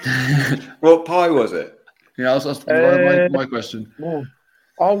 What pie was it? Yeah, that's my question.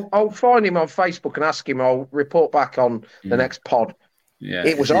 I'll find him on Facebook and ask him. I'll report back on the next pod. Yeah,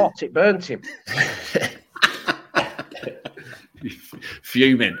 it was hot. It burnt him.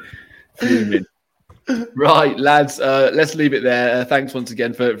 Fuming. Right, lads, let's leave it there. Thanks once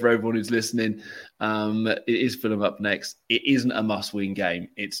again for everyone who's listening. It is Fulham up next. It isn't a must-win game.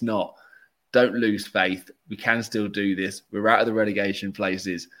 It's not. Don't lose faith. We can still do this. We're out of the relegation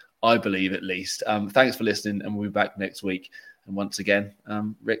places, I believe, at least. Thanks for listening, and we'll be back next week. And once again,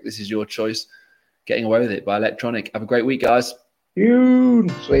 Rick, this is your choice. Getting away with it by Electronic. Have a great week, guys.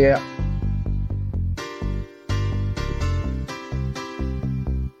 See ya.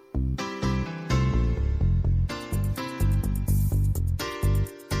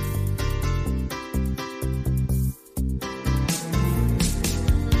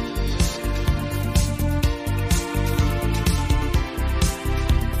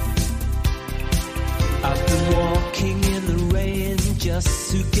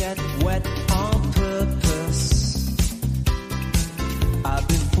 To get wet on purpose, I've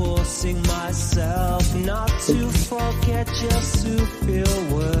been forcing myself not to forget, just to feel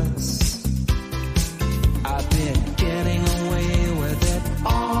worse. I've been getting away with it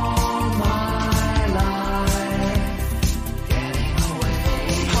all my life, getting away.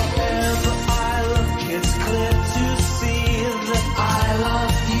 However I look, it's clear to see that I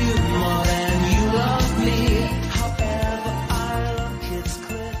love you more than you love me.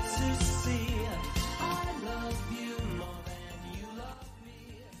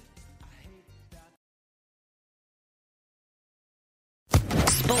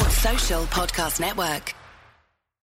 Social Podcast Network.